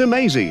 If it's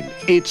amazing,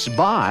 it's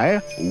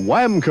by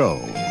Whamco.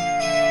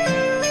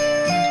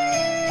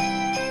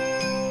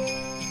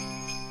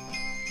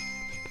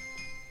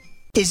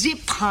 Is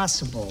it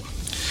possible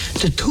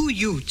the two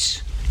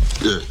Utes?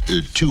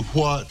 Two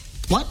what?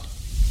 What?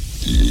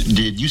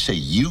 Did you say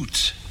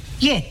Utes?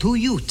 Yeah, two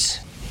Utes.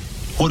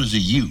 What is a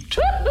Ute?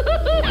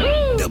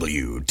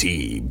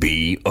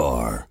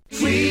 WTBR.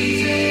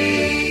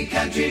 Sweet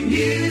country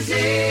music.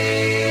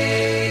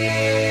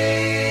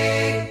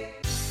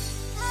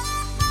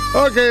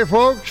 Okay,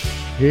 folks,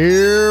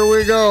 here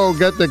we go.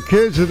 Get the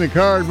kids in the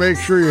car and make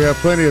sure you have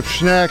plenty of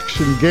snacks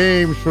and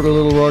games for the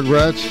little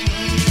Rugrats.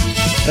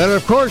 And,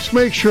 of course,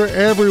 make sure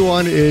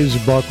everyone is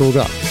buckled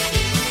up.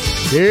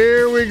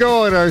 Here we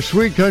go at our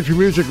Sweet Country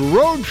Music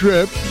Road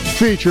Trip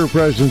feature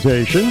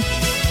presentation.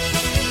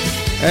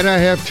 And I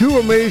have two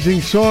amazing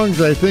songs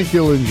I think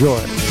you'll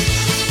enjoy.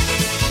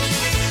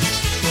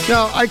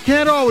 Now, I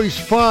can't always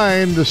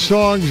find the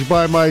songs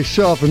by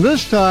myself, and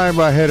this time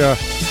I had a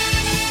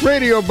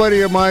radio buddy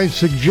of mine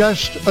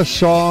suggest a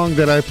song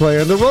that I play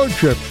on the Road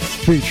Trip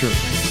feature.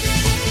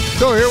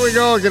 So here we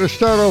go. I'm going to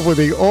start off with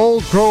the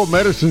Old Crow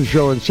Medicine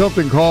Show and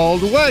something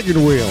called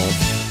Wagon Wheel.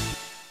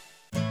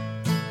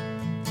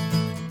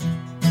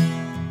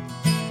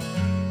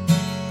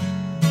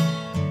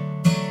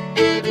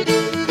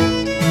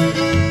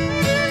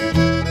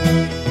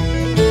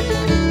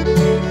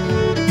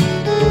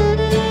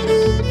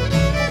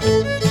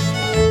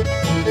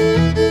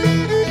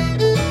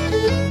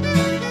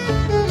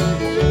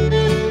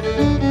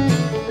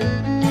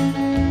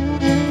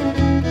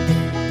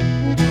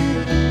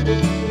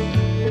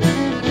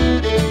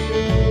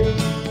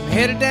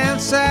 Headed down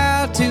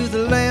south to the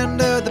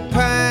land of the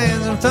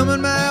pines. I'm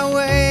thumbing my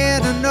way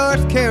to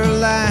North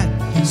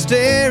Carolina,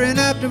 staring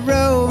up the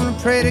road and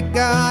pray to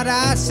God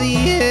I see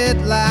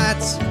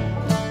headlights.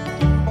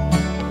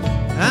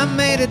 I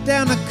made it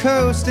down the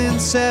coast in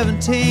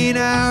 17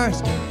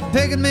 hours,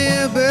 picking me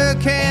a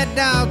bouquet of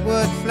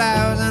dogwood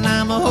flowers, and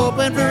I'm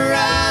hoping for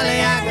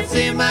Raleigh I can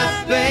see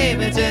my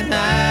baby tonight.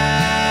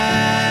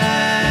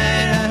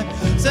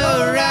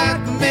 So rock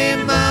me,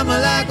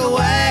 mama, like a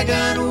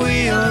wagon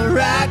wheel.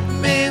 Rock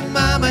me,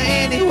 mama,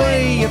 any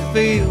way you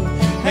feel.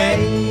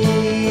 Hey,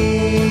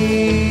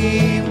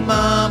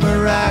 mama,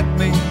 rock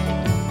me.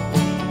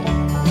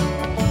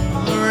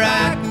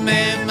 Rock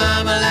me,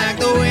 mama, like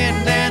the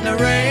wind and the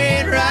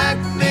rain. Rock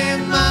me,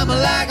 mama,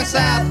 like a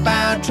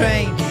southbound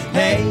train.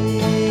 Hey,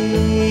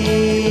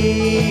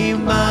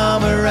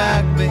 mama,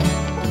 rock me.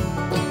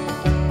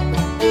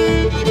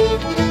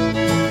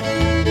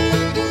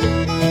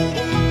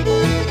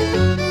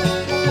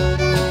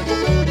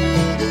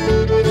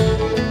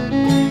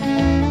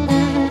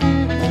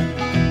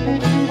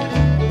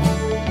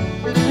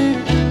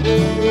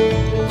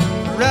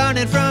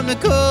 From the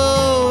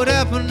cold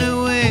up in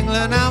New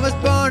England, I was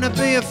born to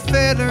be a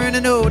fiddler in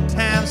an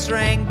old-time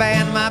string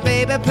band. My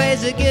baby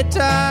plays the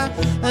guitar,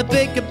 I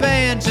pick a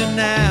banjo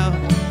now.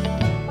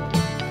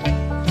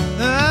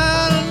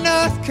 Oh,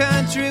 North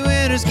Country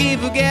winters keep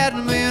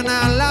forgetting me, and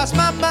I lost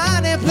my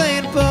money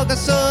playing poker,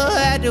 so I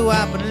had to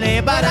up and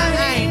lay. But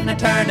I ain't no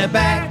turning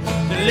back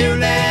to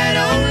live that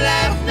old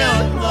life no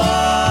more.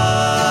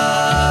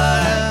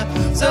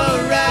 So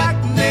rock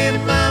me,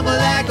 mama,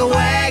 like a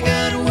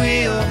wagon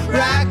wheel.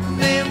 Rock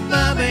me,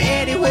 mama,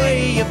 any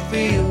way you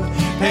feel.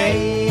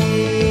 Hey,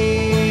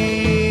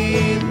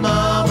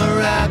 mama,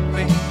 rock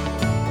me.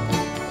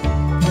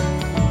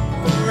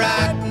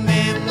 Rock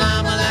me,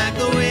 mama, like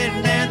the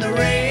wind and the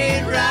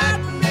rain. Rock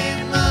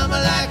me, mama,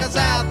 like a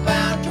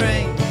southbound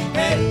train.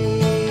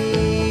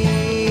 Hey,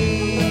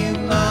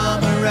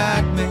 mama,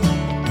 rock me.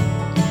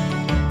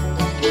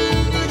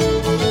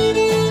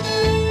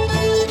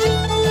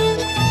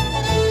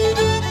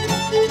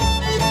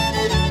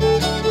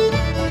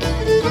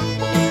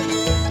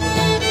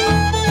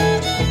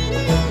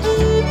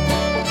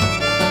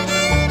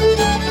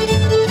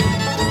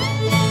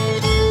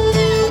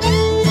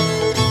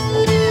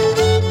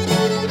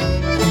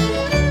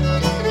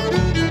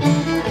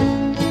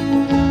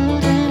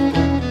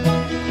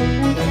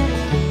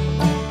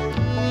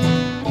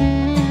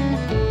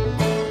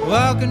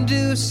 Walking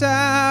due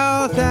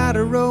south out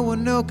of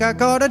Roanoke, I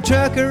caught a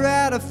trucker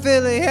out of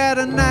Philly, had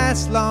a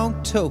nice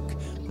long toke.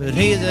 But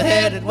he's a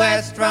headed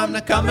west from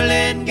the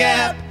Cumberland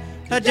Gap.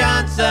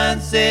 Johnson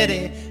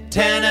City,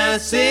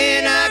 Tennessee.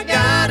 And I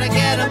gotta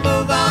get a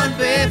move on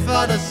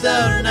before the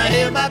sun. I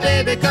hear my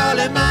baby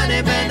calling my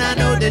name, and I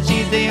know that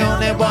she's the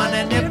only one.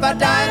 And if I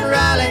die in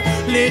Raleigh,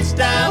 at least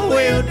I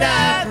will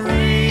die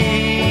free.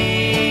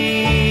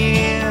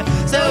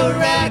 So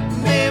rock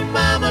me,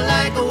 mama,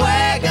 like a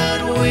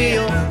wagon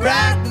wheel.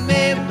 Rock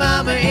me,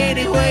 mama,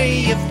 any way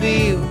you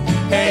feel.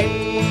 Hey,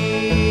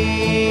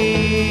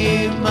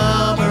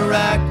 mama,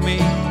 rock me.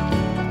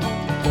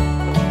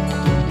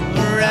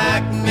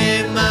 Rock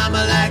me,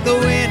 mama, like the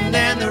wind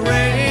and the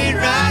rain.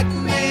 Rock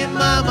me,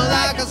 mama,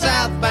 like a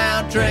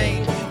southbound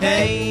train.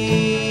 Hey,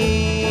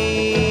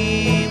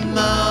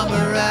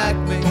 mama, rock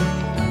me.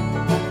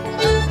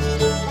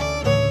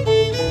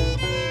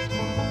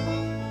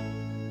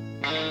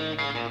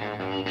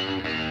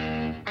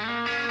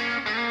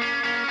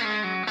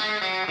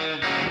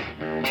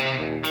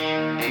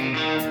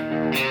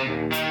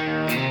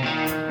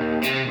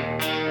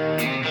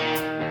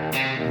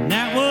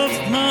 That was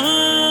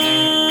fun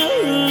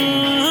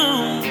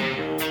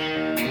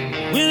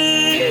when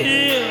it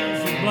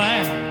is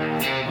black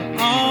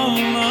all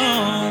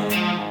alone,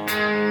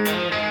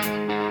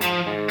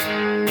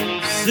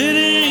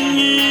 sitting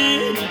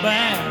in the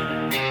back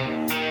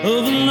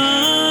of a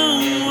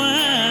long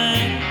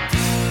white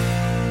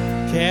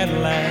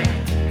Cadillac.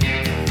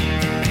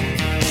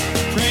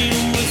 Train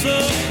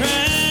whistle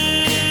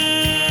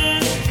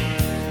crash,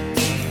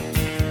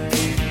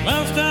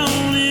 lost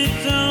on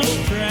its own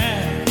track.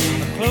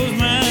 Close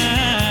my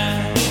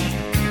eyes,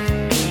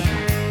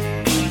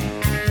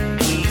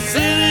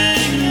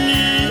 sitting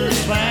in the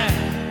back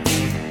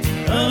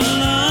of a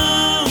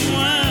long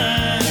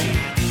white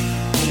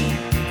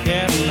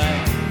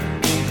Cadillac.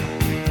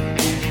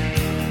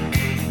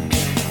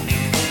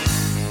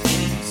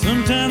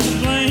 Sometimes I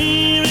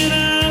blame it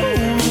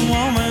on a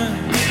woman,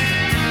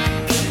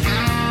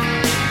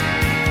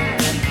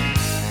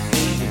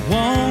 the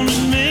one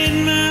that made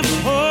my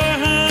poor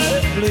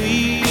heart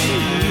bleed.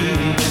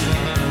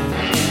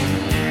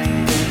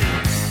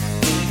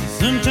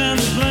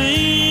 Sometimes I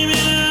blame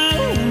it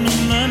on the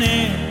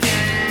money.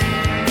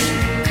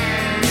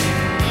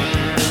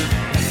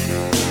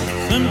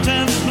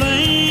 Sometimes I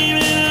blame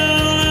it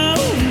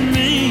all on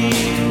me.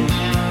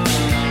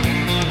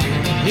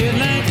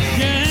 Headlight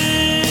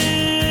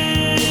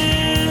shine,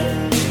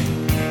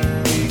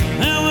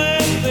 highway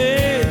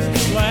fades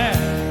to black.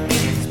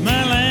 It's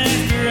my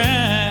last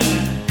ride,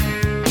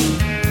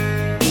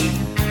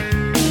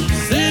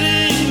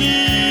 sitting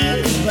in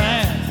the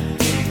back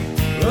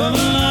of a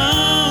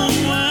long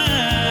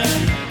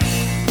white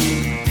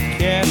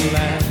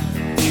Cadillac.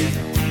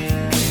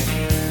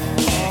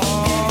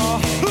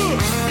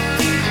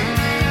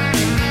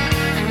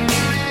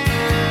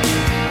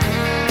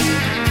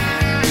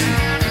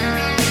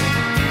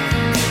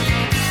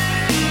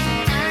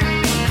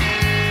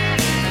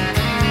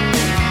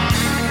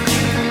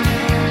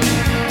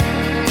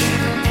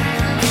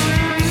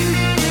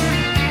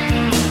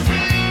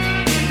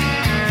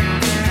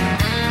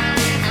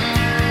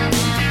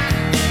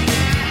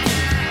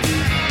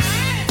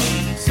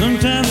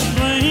 Sometimes I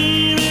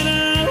blame it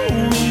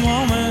on a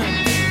woman,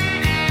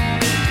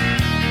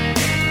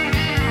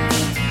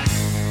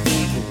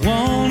 the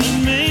one that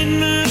made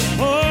my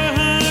poor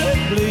heart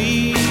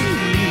bleed.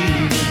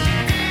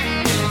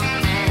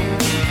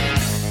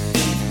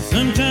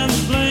 Sometimes I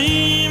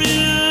blame it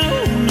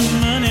on the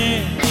money.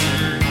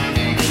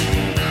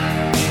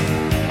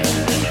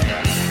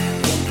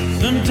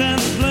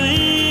 Sometimes I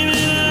blame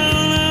it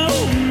all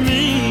on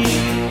me.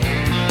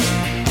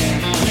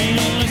 Ain't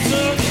only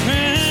so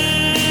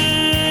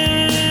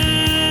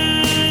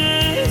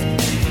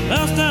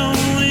lost on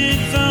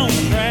its own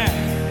track. I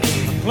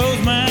close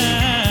my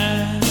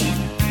eyes,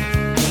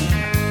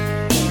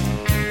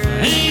 I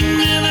ain't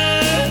never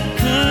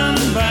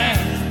coming back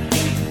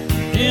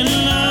in a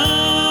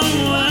long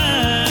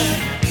white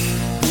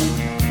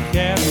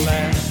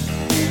Cadillac.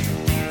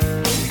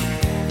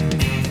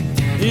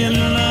 In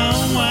a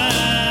long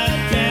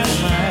white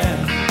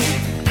Cadillac.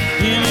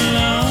 In a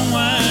long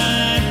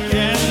white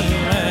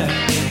Cadillac.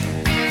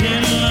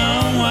 In a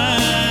long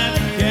white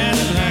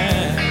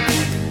Cadillac.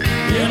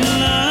 In a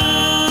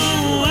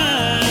long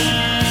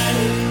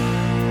white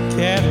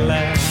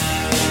Cadillac.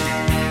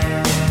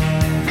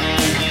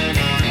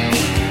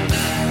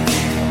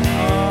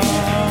 Oh,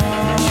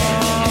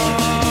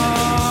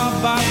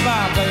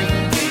 bye-bye, baby.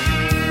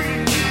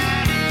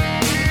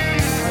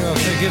 I gotta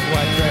take his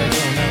white trash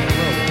on down the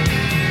road.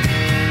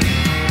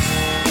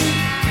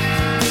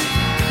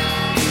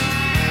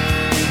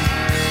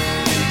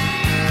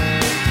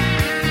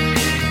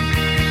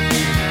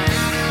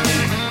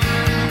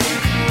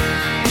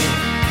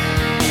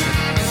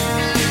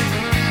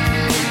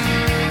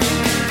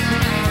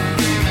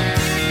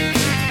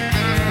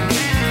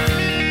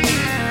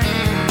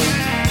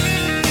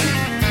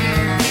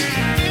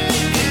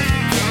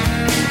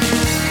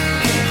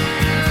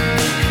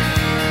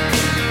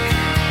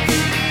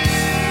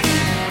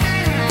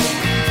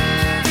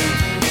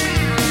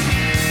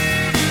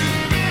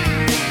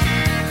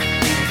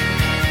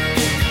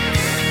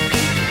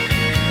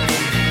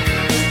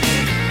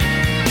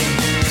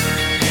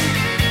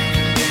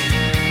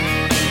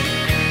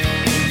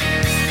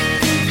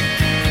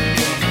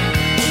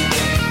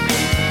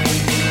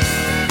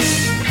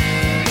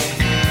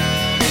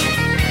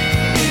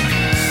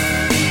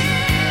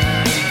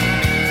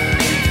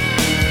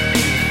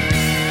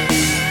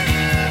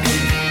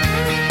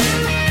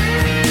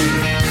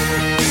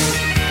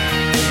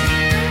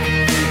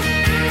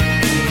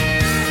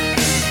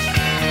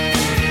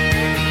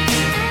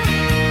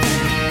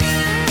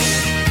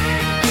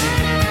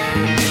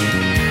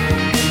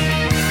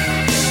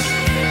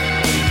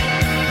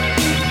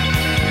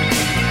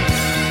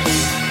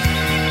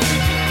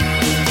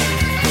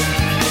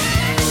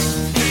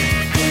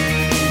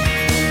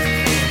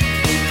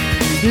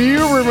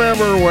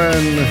 remember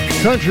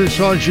when country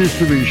songs used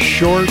to be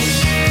short,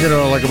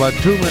 like about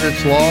 2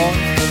 minutes long?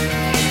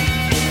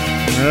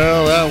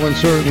 Well, that one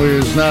certainly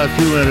is not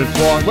 2 minutes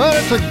long, but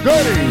it's a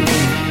goodie.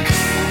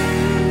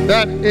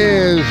 That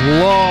is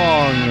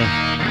Long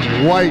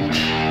White.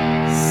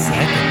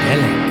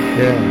 Psychedelic.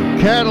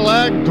 Yeah.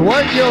 Cadillac,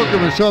 Dwight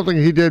Yoakam is something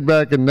he did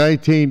back in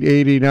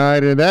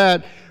 1989, and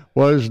that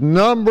was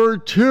number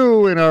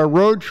 2 in our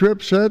road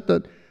trip set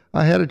that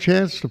I had a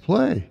chance to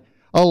play.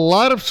 A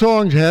lot of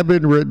songs have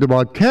been written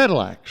about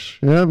Cadillacs,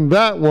 and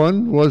that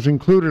one was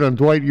included on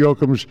Dwight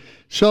Yoakam's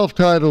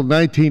self-titled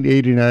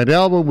 1989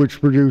 album,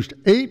 which produced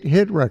 8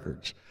 hit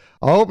records.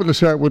 I'll open the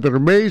set with an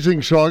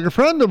amazing song a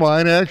friend of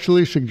mine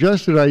actually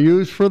suggested I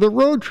use for the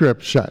road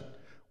trip set,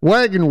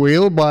 Wagon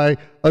Wheel by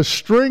a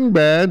string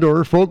band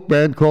or folk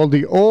band called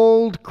the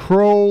Old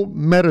Crow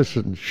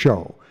Medicine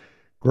Show.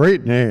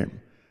 Great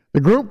name.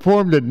 The group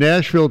formed in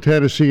Nashville,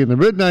 Tennessee in the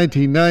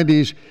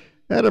mid-1990s,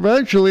 and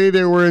eventually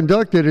they were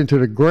inducted into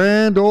the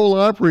Grand Ole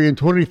Opry in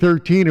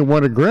 2013 and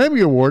won a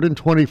Grammy Award in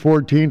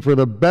 2014 for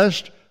the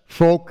Best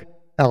Folk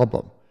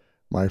Album.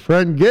 My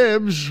friend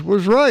Gibbs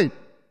was right.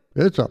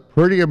 It's a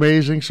pretty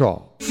amazing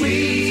song.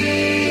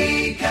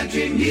 Sweet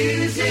country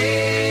music.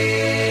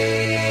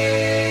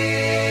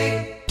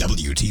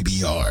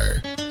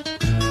 WTBR.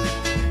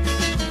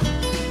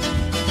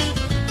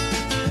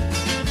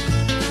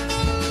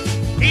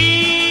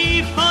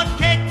 He for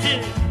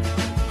Texas,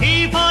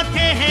 he for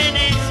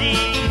Tennessee.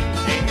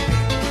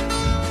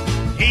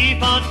 He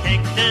for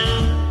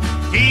Texas,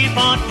 he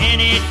for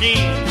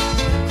Tennessee.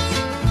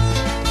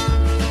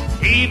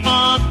 He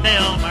for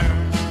Thelma,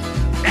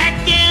 that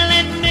gal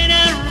that made a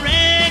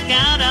wreck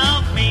out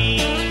of me.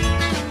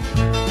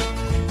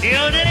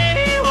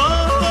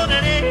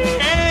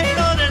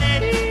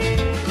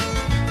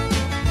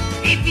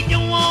 If you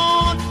don't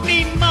want me,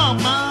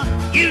 mama,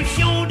 you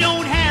sure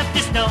don't have to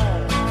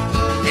stone.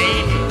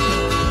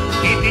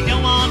 If you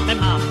don't want me,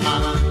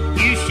 mama,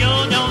 you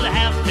sure don't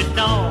have to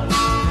stone.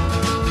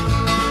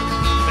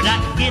 But I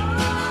can get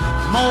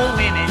more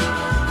women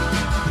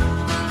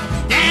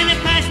than a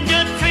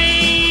passenger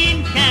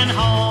train can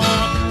haul.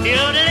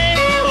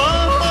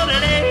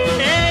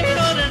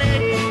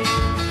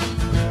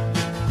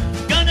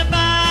 Gonna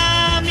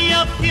buy me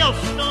a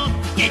pistol,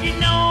 get it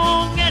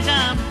long as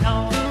I'm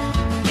tall.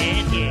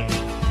 Yeah, yeah.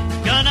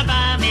 Gonna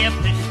buy me a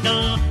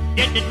pistol,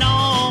 get it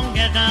long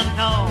as I'm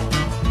tall.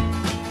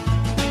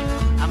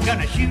 I'm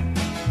gonna shoot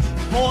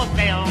poor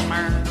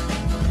Thelma,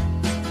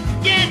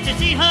 just to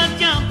see her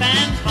jump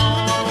and fall.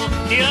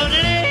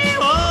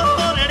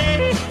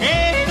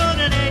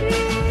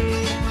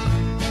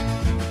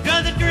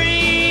 Rather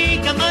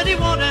drink a muddy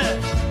water,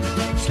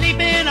 sleep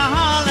in a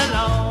hollow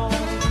log.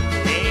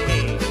 Hey,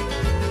 hey.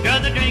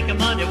 Rather drink a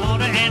muddy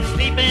water and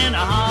sleep in a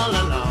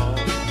hollow log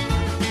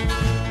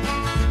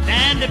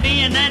than to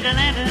be in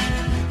Atlanta,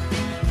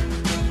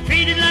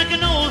 treated like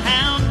an old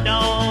hound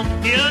dog.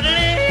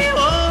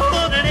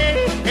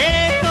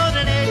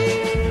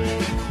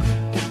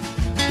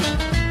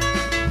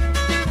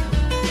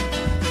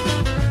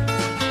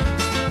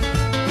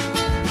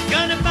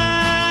 Gonna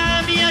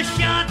buy me a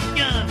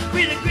shotgun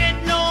with a great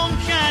long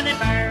shiny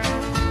barrel.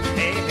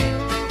 Hey, hey.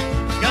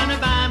 Gonna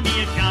buy me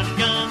a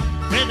shotgun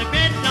with a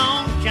great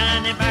long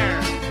shiny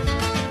barrel.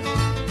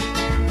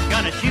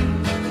 Gonna shoot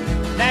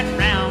that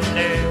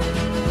rounder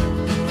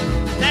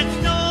that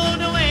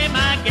stole away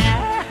my gal.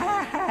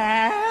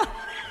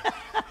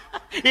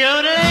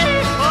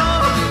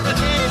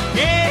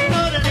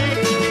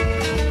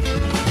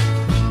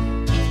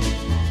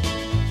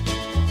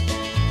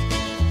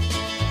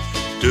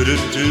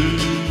 Do-do-do,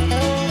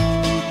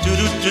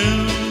 do-do-do,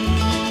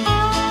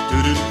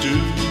 do-do-do.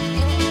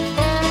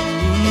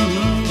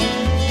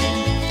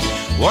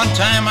 One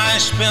time I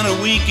spent a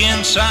week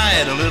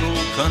inside a little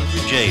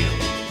country jail,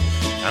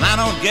 and I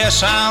don't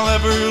guess I'll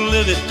ever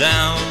live it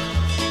down.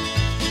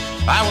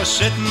 I was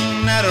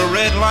sitting at a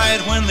red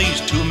light when these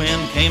 2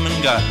 men came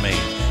and got me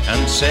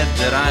and said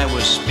that I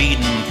was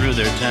speeding through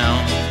their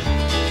town.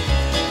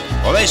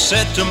 Well, they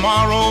said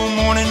tomorrow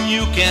morning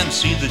you can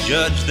see the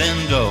judge,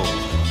 then go.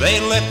 They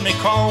let me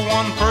call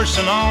one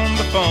person on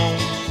the phone.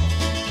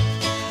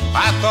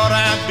 I thought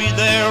I'd be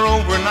there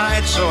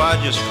overnight, so I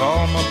just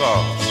called my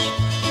boss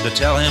to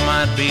tell him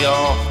I'd be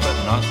off, but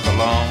not for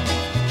long.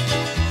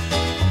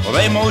 Well,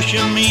 they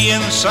motioned me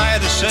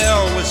inside a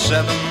cell with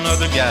 7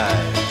 other guys,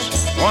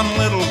 one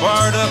little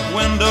barred up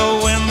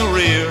window in the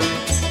rear.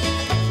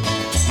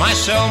 My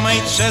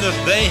cellmate said if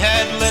they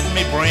had let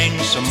me bring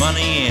some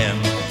money in,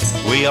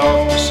 we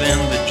ought to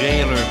send the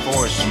jailer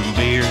for some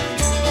beer.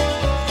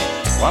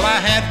 Well,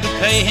 I had to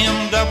pay him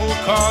double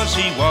cause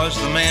he was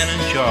the man in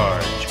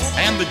charge,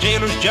 and the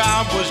jailer's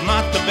job was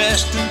not the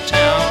best in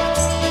town.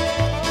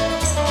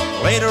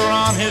 Later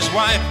on, his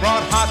wife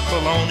brought hot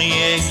bologna,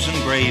 eggs, and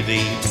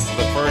gravy.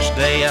 The first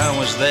day I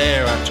was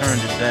there, I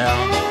turned it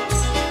down.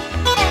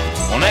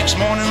 Well, next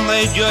morning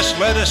they just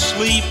let us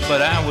sleep, but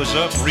I was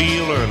up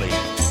real early,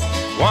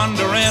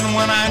 wondering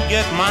when I'd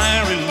get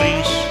my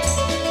release.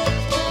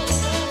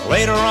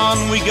 Later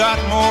on, we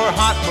got more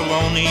hot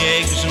bologna,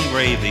 eggs, and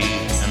gravy,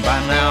 and and by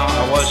now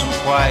I wasn't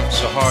quite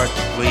so hard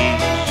to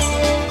please.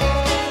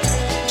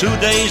 2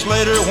 days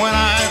later, when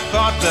I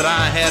thought that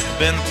I had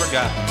been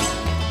forgotten,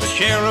 the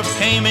sheriff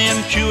came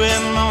in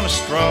chewing on a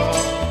straw.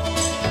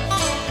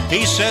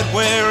 He said,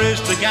 "Where is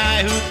the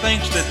guy who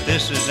thinks that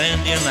this is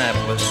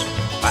Indianapolis?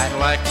 I'd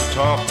like to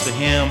talk to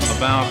him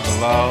about the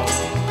law."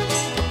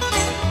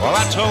 Well,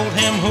 I told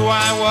him who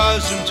I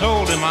was and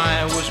told him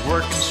I was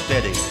working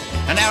steady,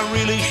 and I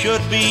really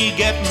should be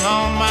getting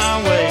on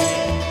my way.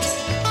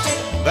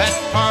 That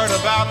part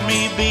about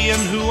me being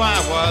who I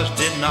was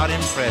did not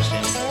impress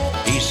him.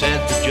 He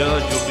said the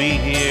judge will be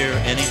here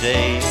any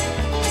day.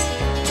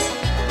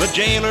 The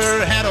jailer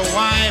had a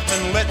wife,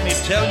 and let me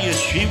tell you,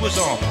 she was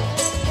awful,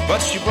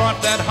 but she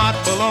brought that hot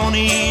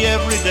bologna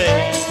every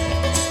day.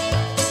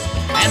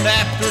 And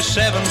after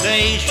 7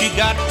 days, she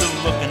got to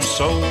looking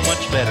so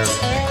much better.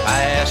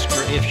 I asked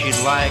her if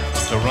she'd like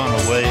to run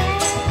away.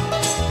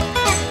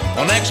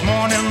 Well, next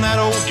morning, that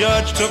old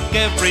judge took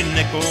every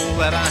nickel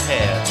that I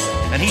had,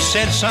 and he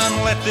said,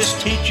 "Son, let this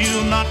teach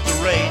you not to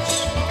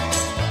race."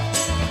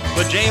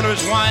 The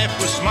jailer's wife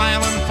was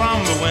smiling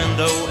from the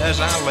window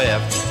as I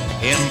left.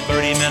 In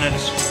 30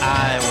 minutes,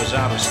 I was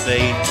out of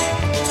state.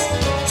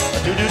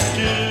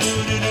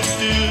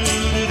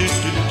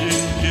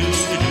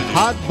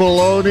 Hot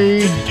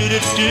bologna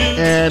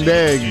and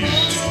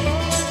eggs.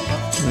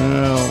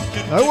 Well,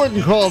 I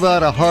wouldn't call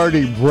that a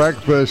hearty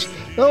breakfast.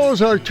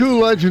 Those are two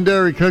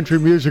legendary country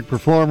music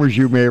performers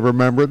you may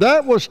remember.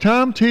 That was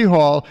Tom T.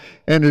 Hall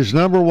and his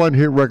 #1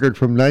 hit record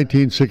from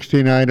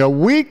 1969, A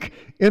Week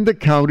in the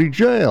County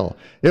Jail.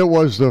 It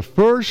was the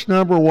first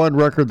 #1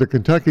 record the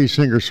Kentucky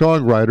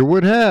singer-songwriter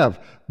would have,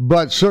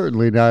 but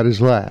certainly not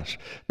his last.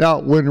 Now,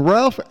 when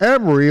Ralph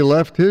Emery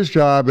left his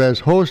job as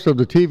host of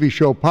the TV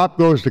show Pop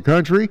Goes the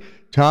Country,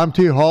 Tom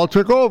T. Hall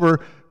took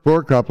over for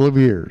a couple of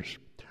years.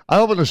 I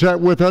open the set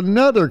with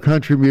another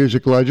country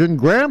music legend,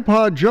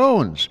 Grandpa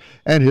Jones,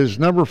 and his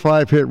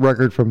 #5 hit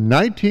record from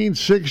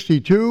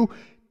 1962,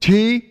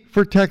 T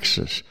for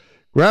Texas.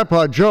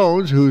 Grandpa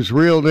Jones, whose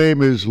real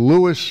name is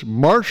Louis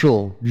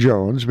Marshall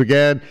Jones,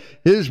 began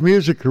his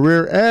music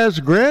career as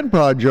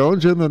Grandpa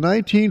Jones in the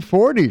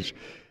 1940s.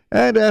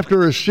 And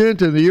after a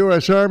stint in the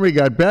U.S. Army,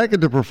 got back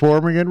into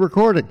performing and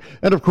recording.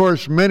 And of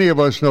course, many of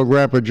us know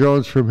Grandpa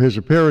Jones from his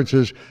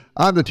appearances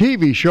on the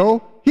TV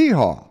show Hee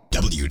Haw.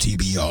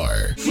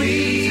 WTBR.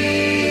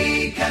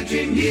 Sweet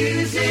country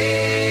music.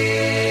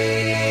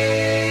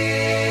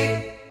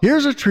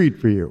 Here's a treat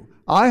for you.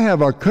 I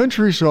have a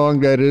country song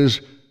that is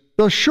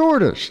the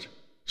shortest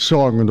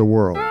song in the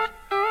world.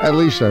 At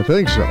least I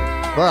think so.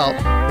 Well,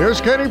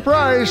 here's Kenny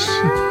Price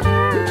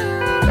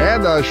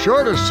and the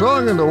shortest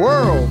song in the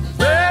world.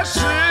 This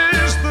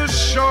is the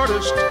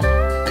shortest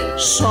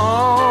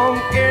song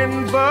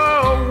in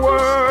the world.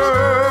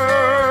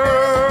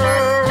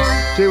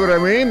 See what I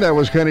mean? That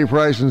was Kenny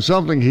Price and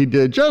something he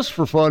did just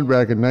for fun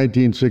back in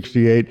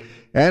 1968,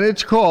 and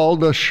it's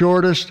called The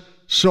Shortest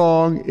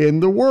Song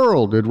in the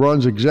World. It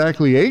runs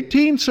exactly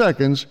 18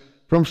 seconds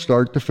from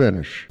start to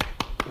finish.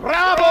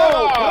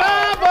 Bravo!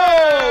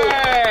 Bravo!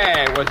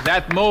 Hey, was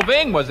that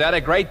moving? Was that a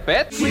great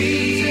bit?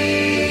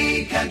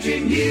 Sweet country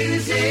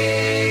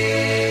music.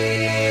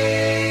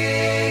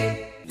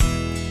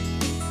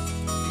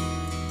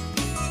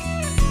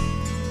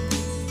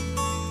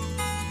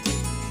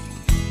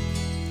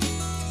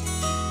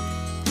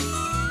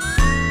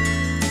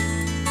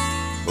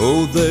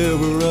 Oh, there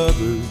were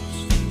others,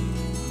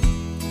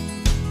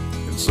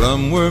 and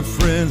some were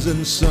friends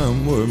and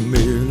some were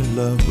merely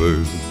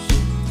lovers.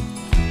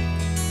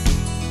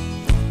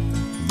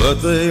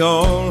 But they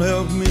all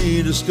helped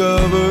me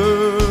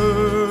discover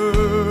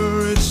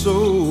it's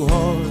so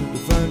hard to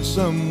find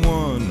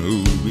someone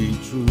who'll be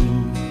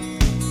true.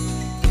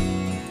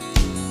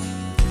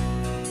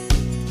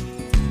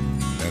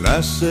 And I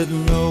said,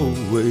 no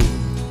way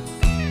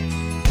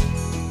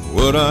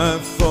would I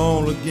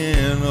fall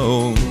again,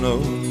 oh no,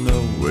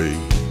 no way.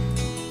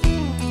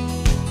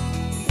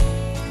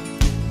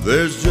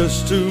 There's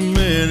just too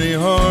many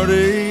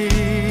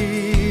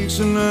heartaches,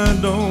 and I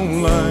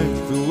don't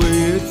like the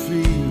way it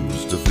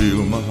feels to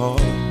feel my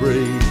heart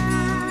break.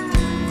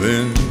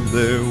 Then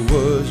there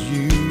was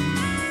you.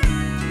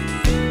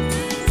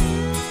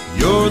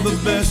 You're the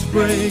best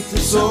break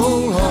this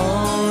old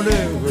heart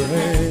ever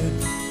had.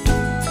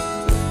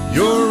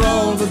 You're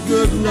all the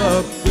good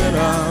luck that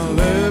I'll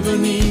ever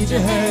need to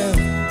have.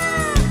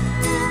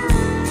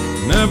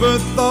 Never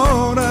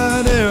thought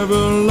I'd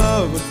ever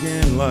love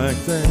again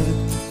like that.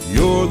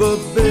 You're the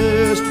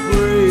best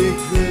break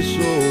this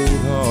old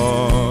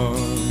heart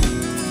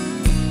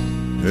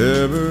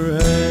ever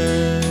had.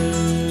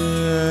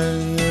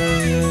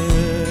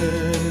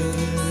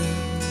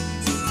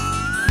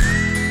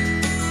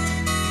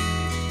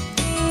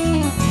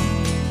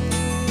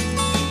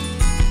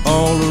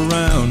 All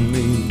around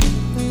me,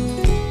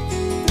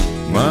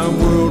 my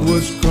world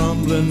was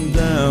crumbling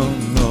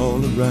down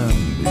all around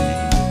me.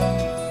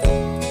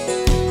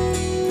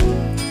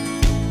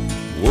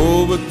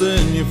 Oh, but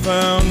then you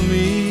found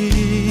me,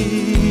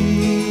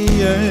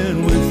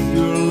 and with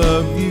your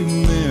love you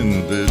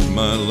mended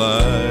my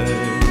life.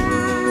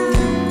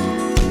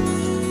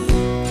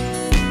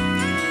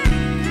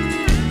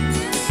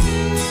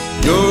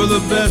 You're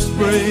the best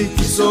break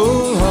this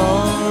old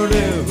heart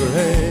ever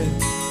had.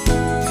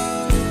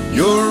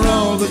 You're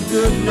all the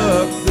good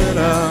luck that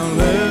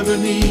I'll ever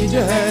need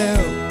to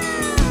have.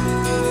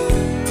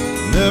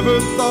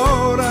 Never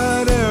thought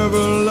I'd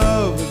ever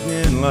love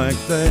again like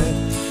that.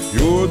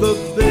 You're the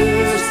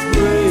best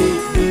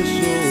break this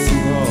old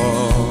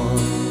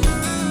heart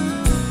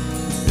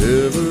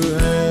ever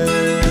had.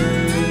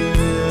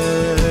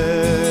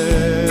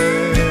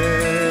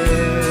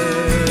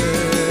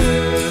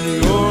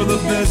 You're the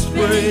best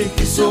break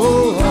this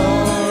old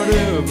heart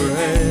ever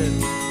had.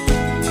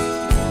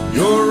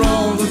 You're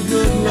all the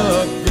good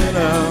luck that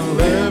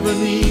I'll ever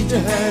need to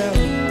have.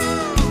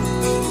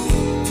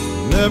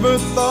 Never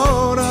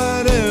thought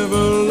I'd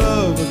ever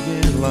love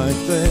again like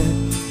that.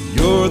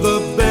 You're the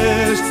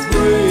best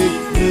break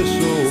this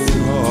old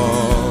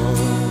heart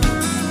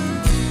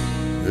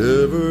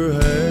ever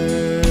had.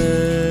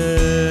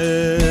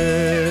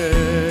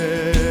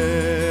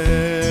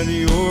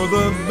 You're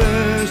the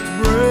best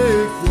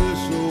break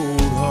this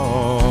old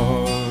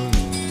heart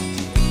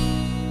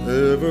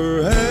ever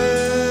had.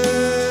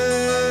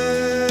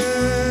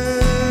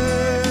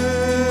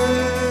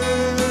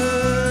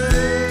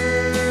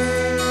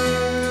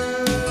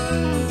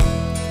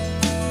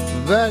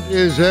 That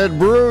is Ed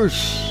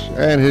Bruce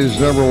and his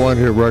number one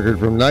hit record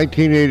from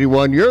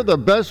 1981, You're the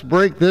Best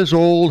Break This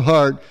Old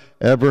Heart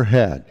Ever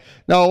Had.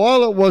 Now,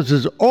 while it was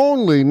his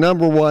only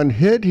number one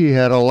hit, he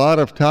had a lot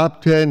of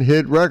top 10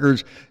 hit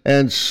records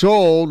and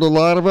sold a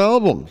lot of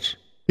albums.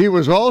 He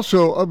was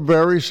also a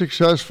very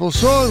successful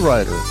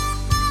songwriter.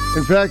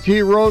 In fact,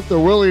 he wrote the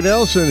Willie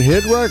Nelson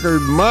hit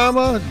record,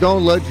 Mama,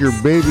 Don't Let Your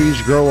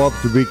Babies Grow Up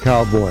to Be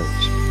Cowboys.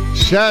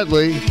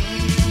 Sadly,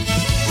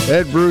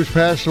 Ed Bruce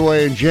passed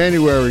away in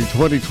January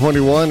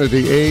 2021 at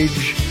the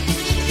age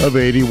of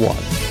 81.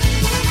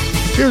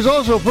 He was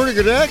also a pretty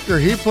good actor.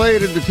 He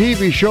played in the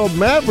TV show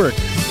Maverick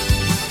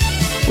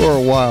for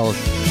a while,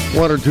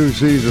 1 or 2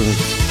 seasons.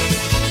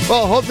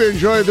 Well, hope you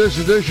enjoyed this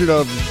edition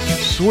of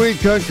Sweet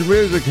Country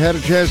Music. Had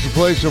a chance to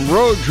play some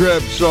road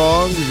trip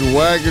songs,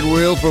 Wagon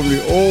Wheel from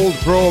the Old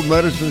Crow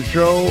Medicine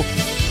Show,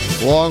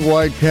 Long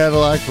White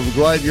Cadillac from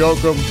Dwight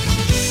Yoakam.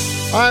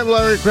 I'm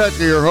Larry Kratka,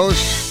 your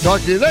host.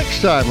 Talk to you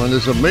next time on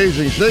this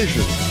amazing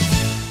station.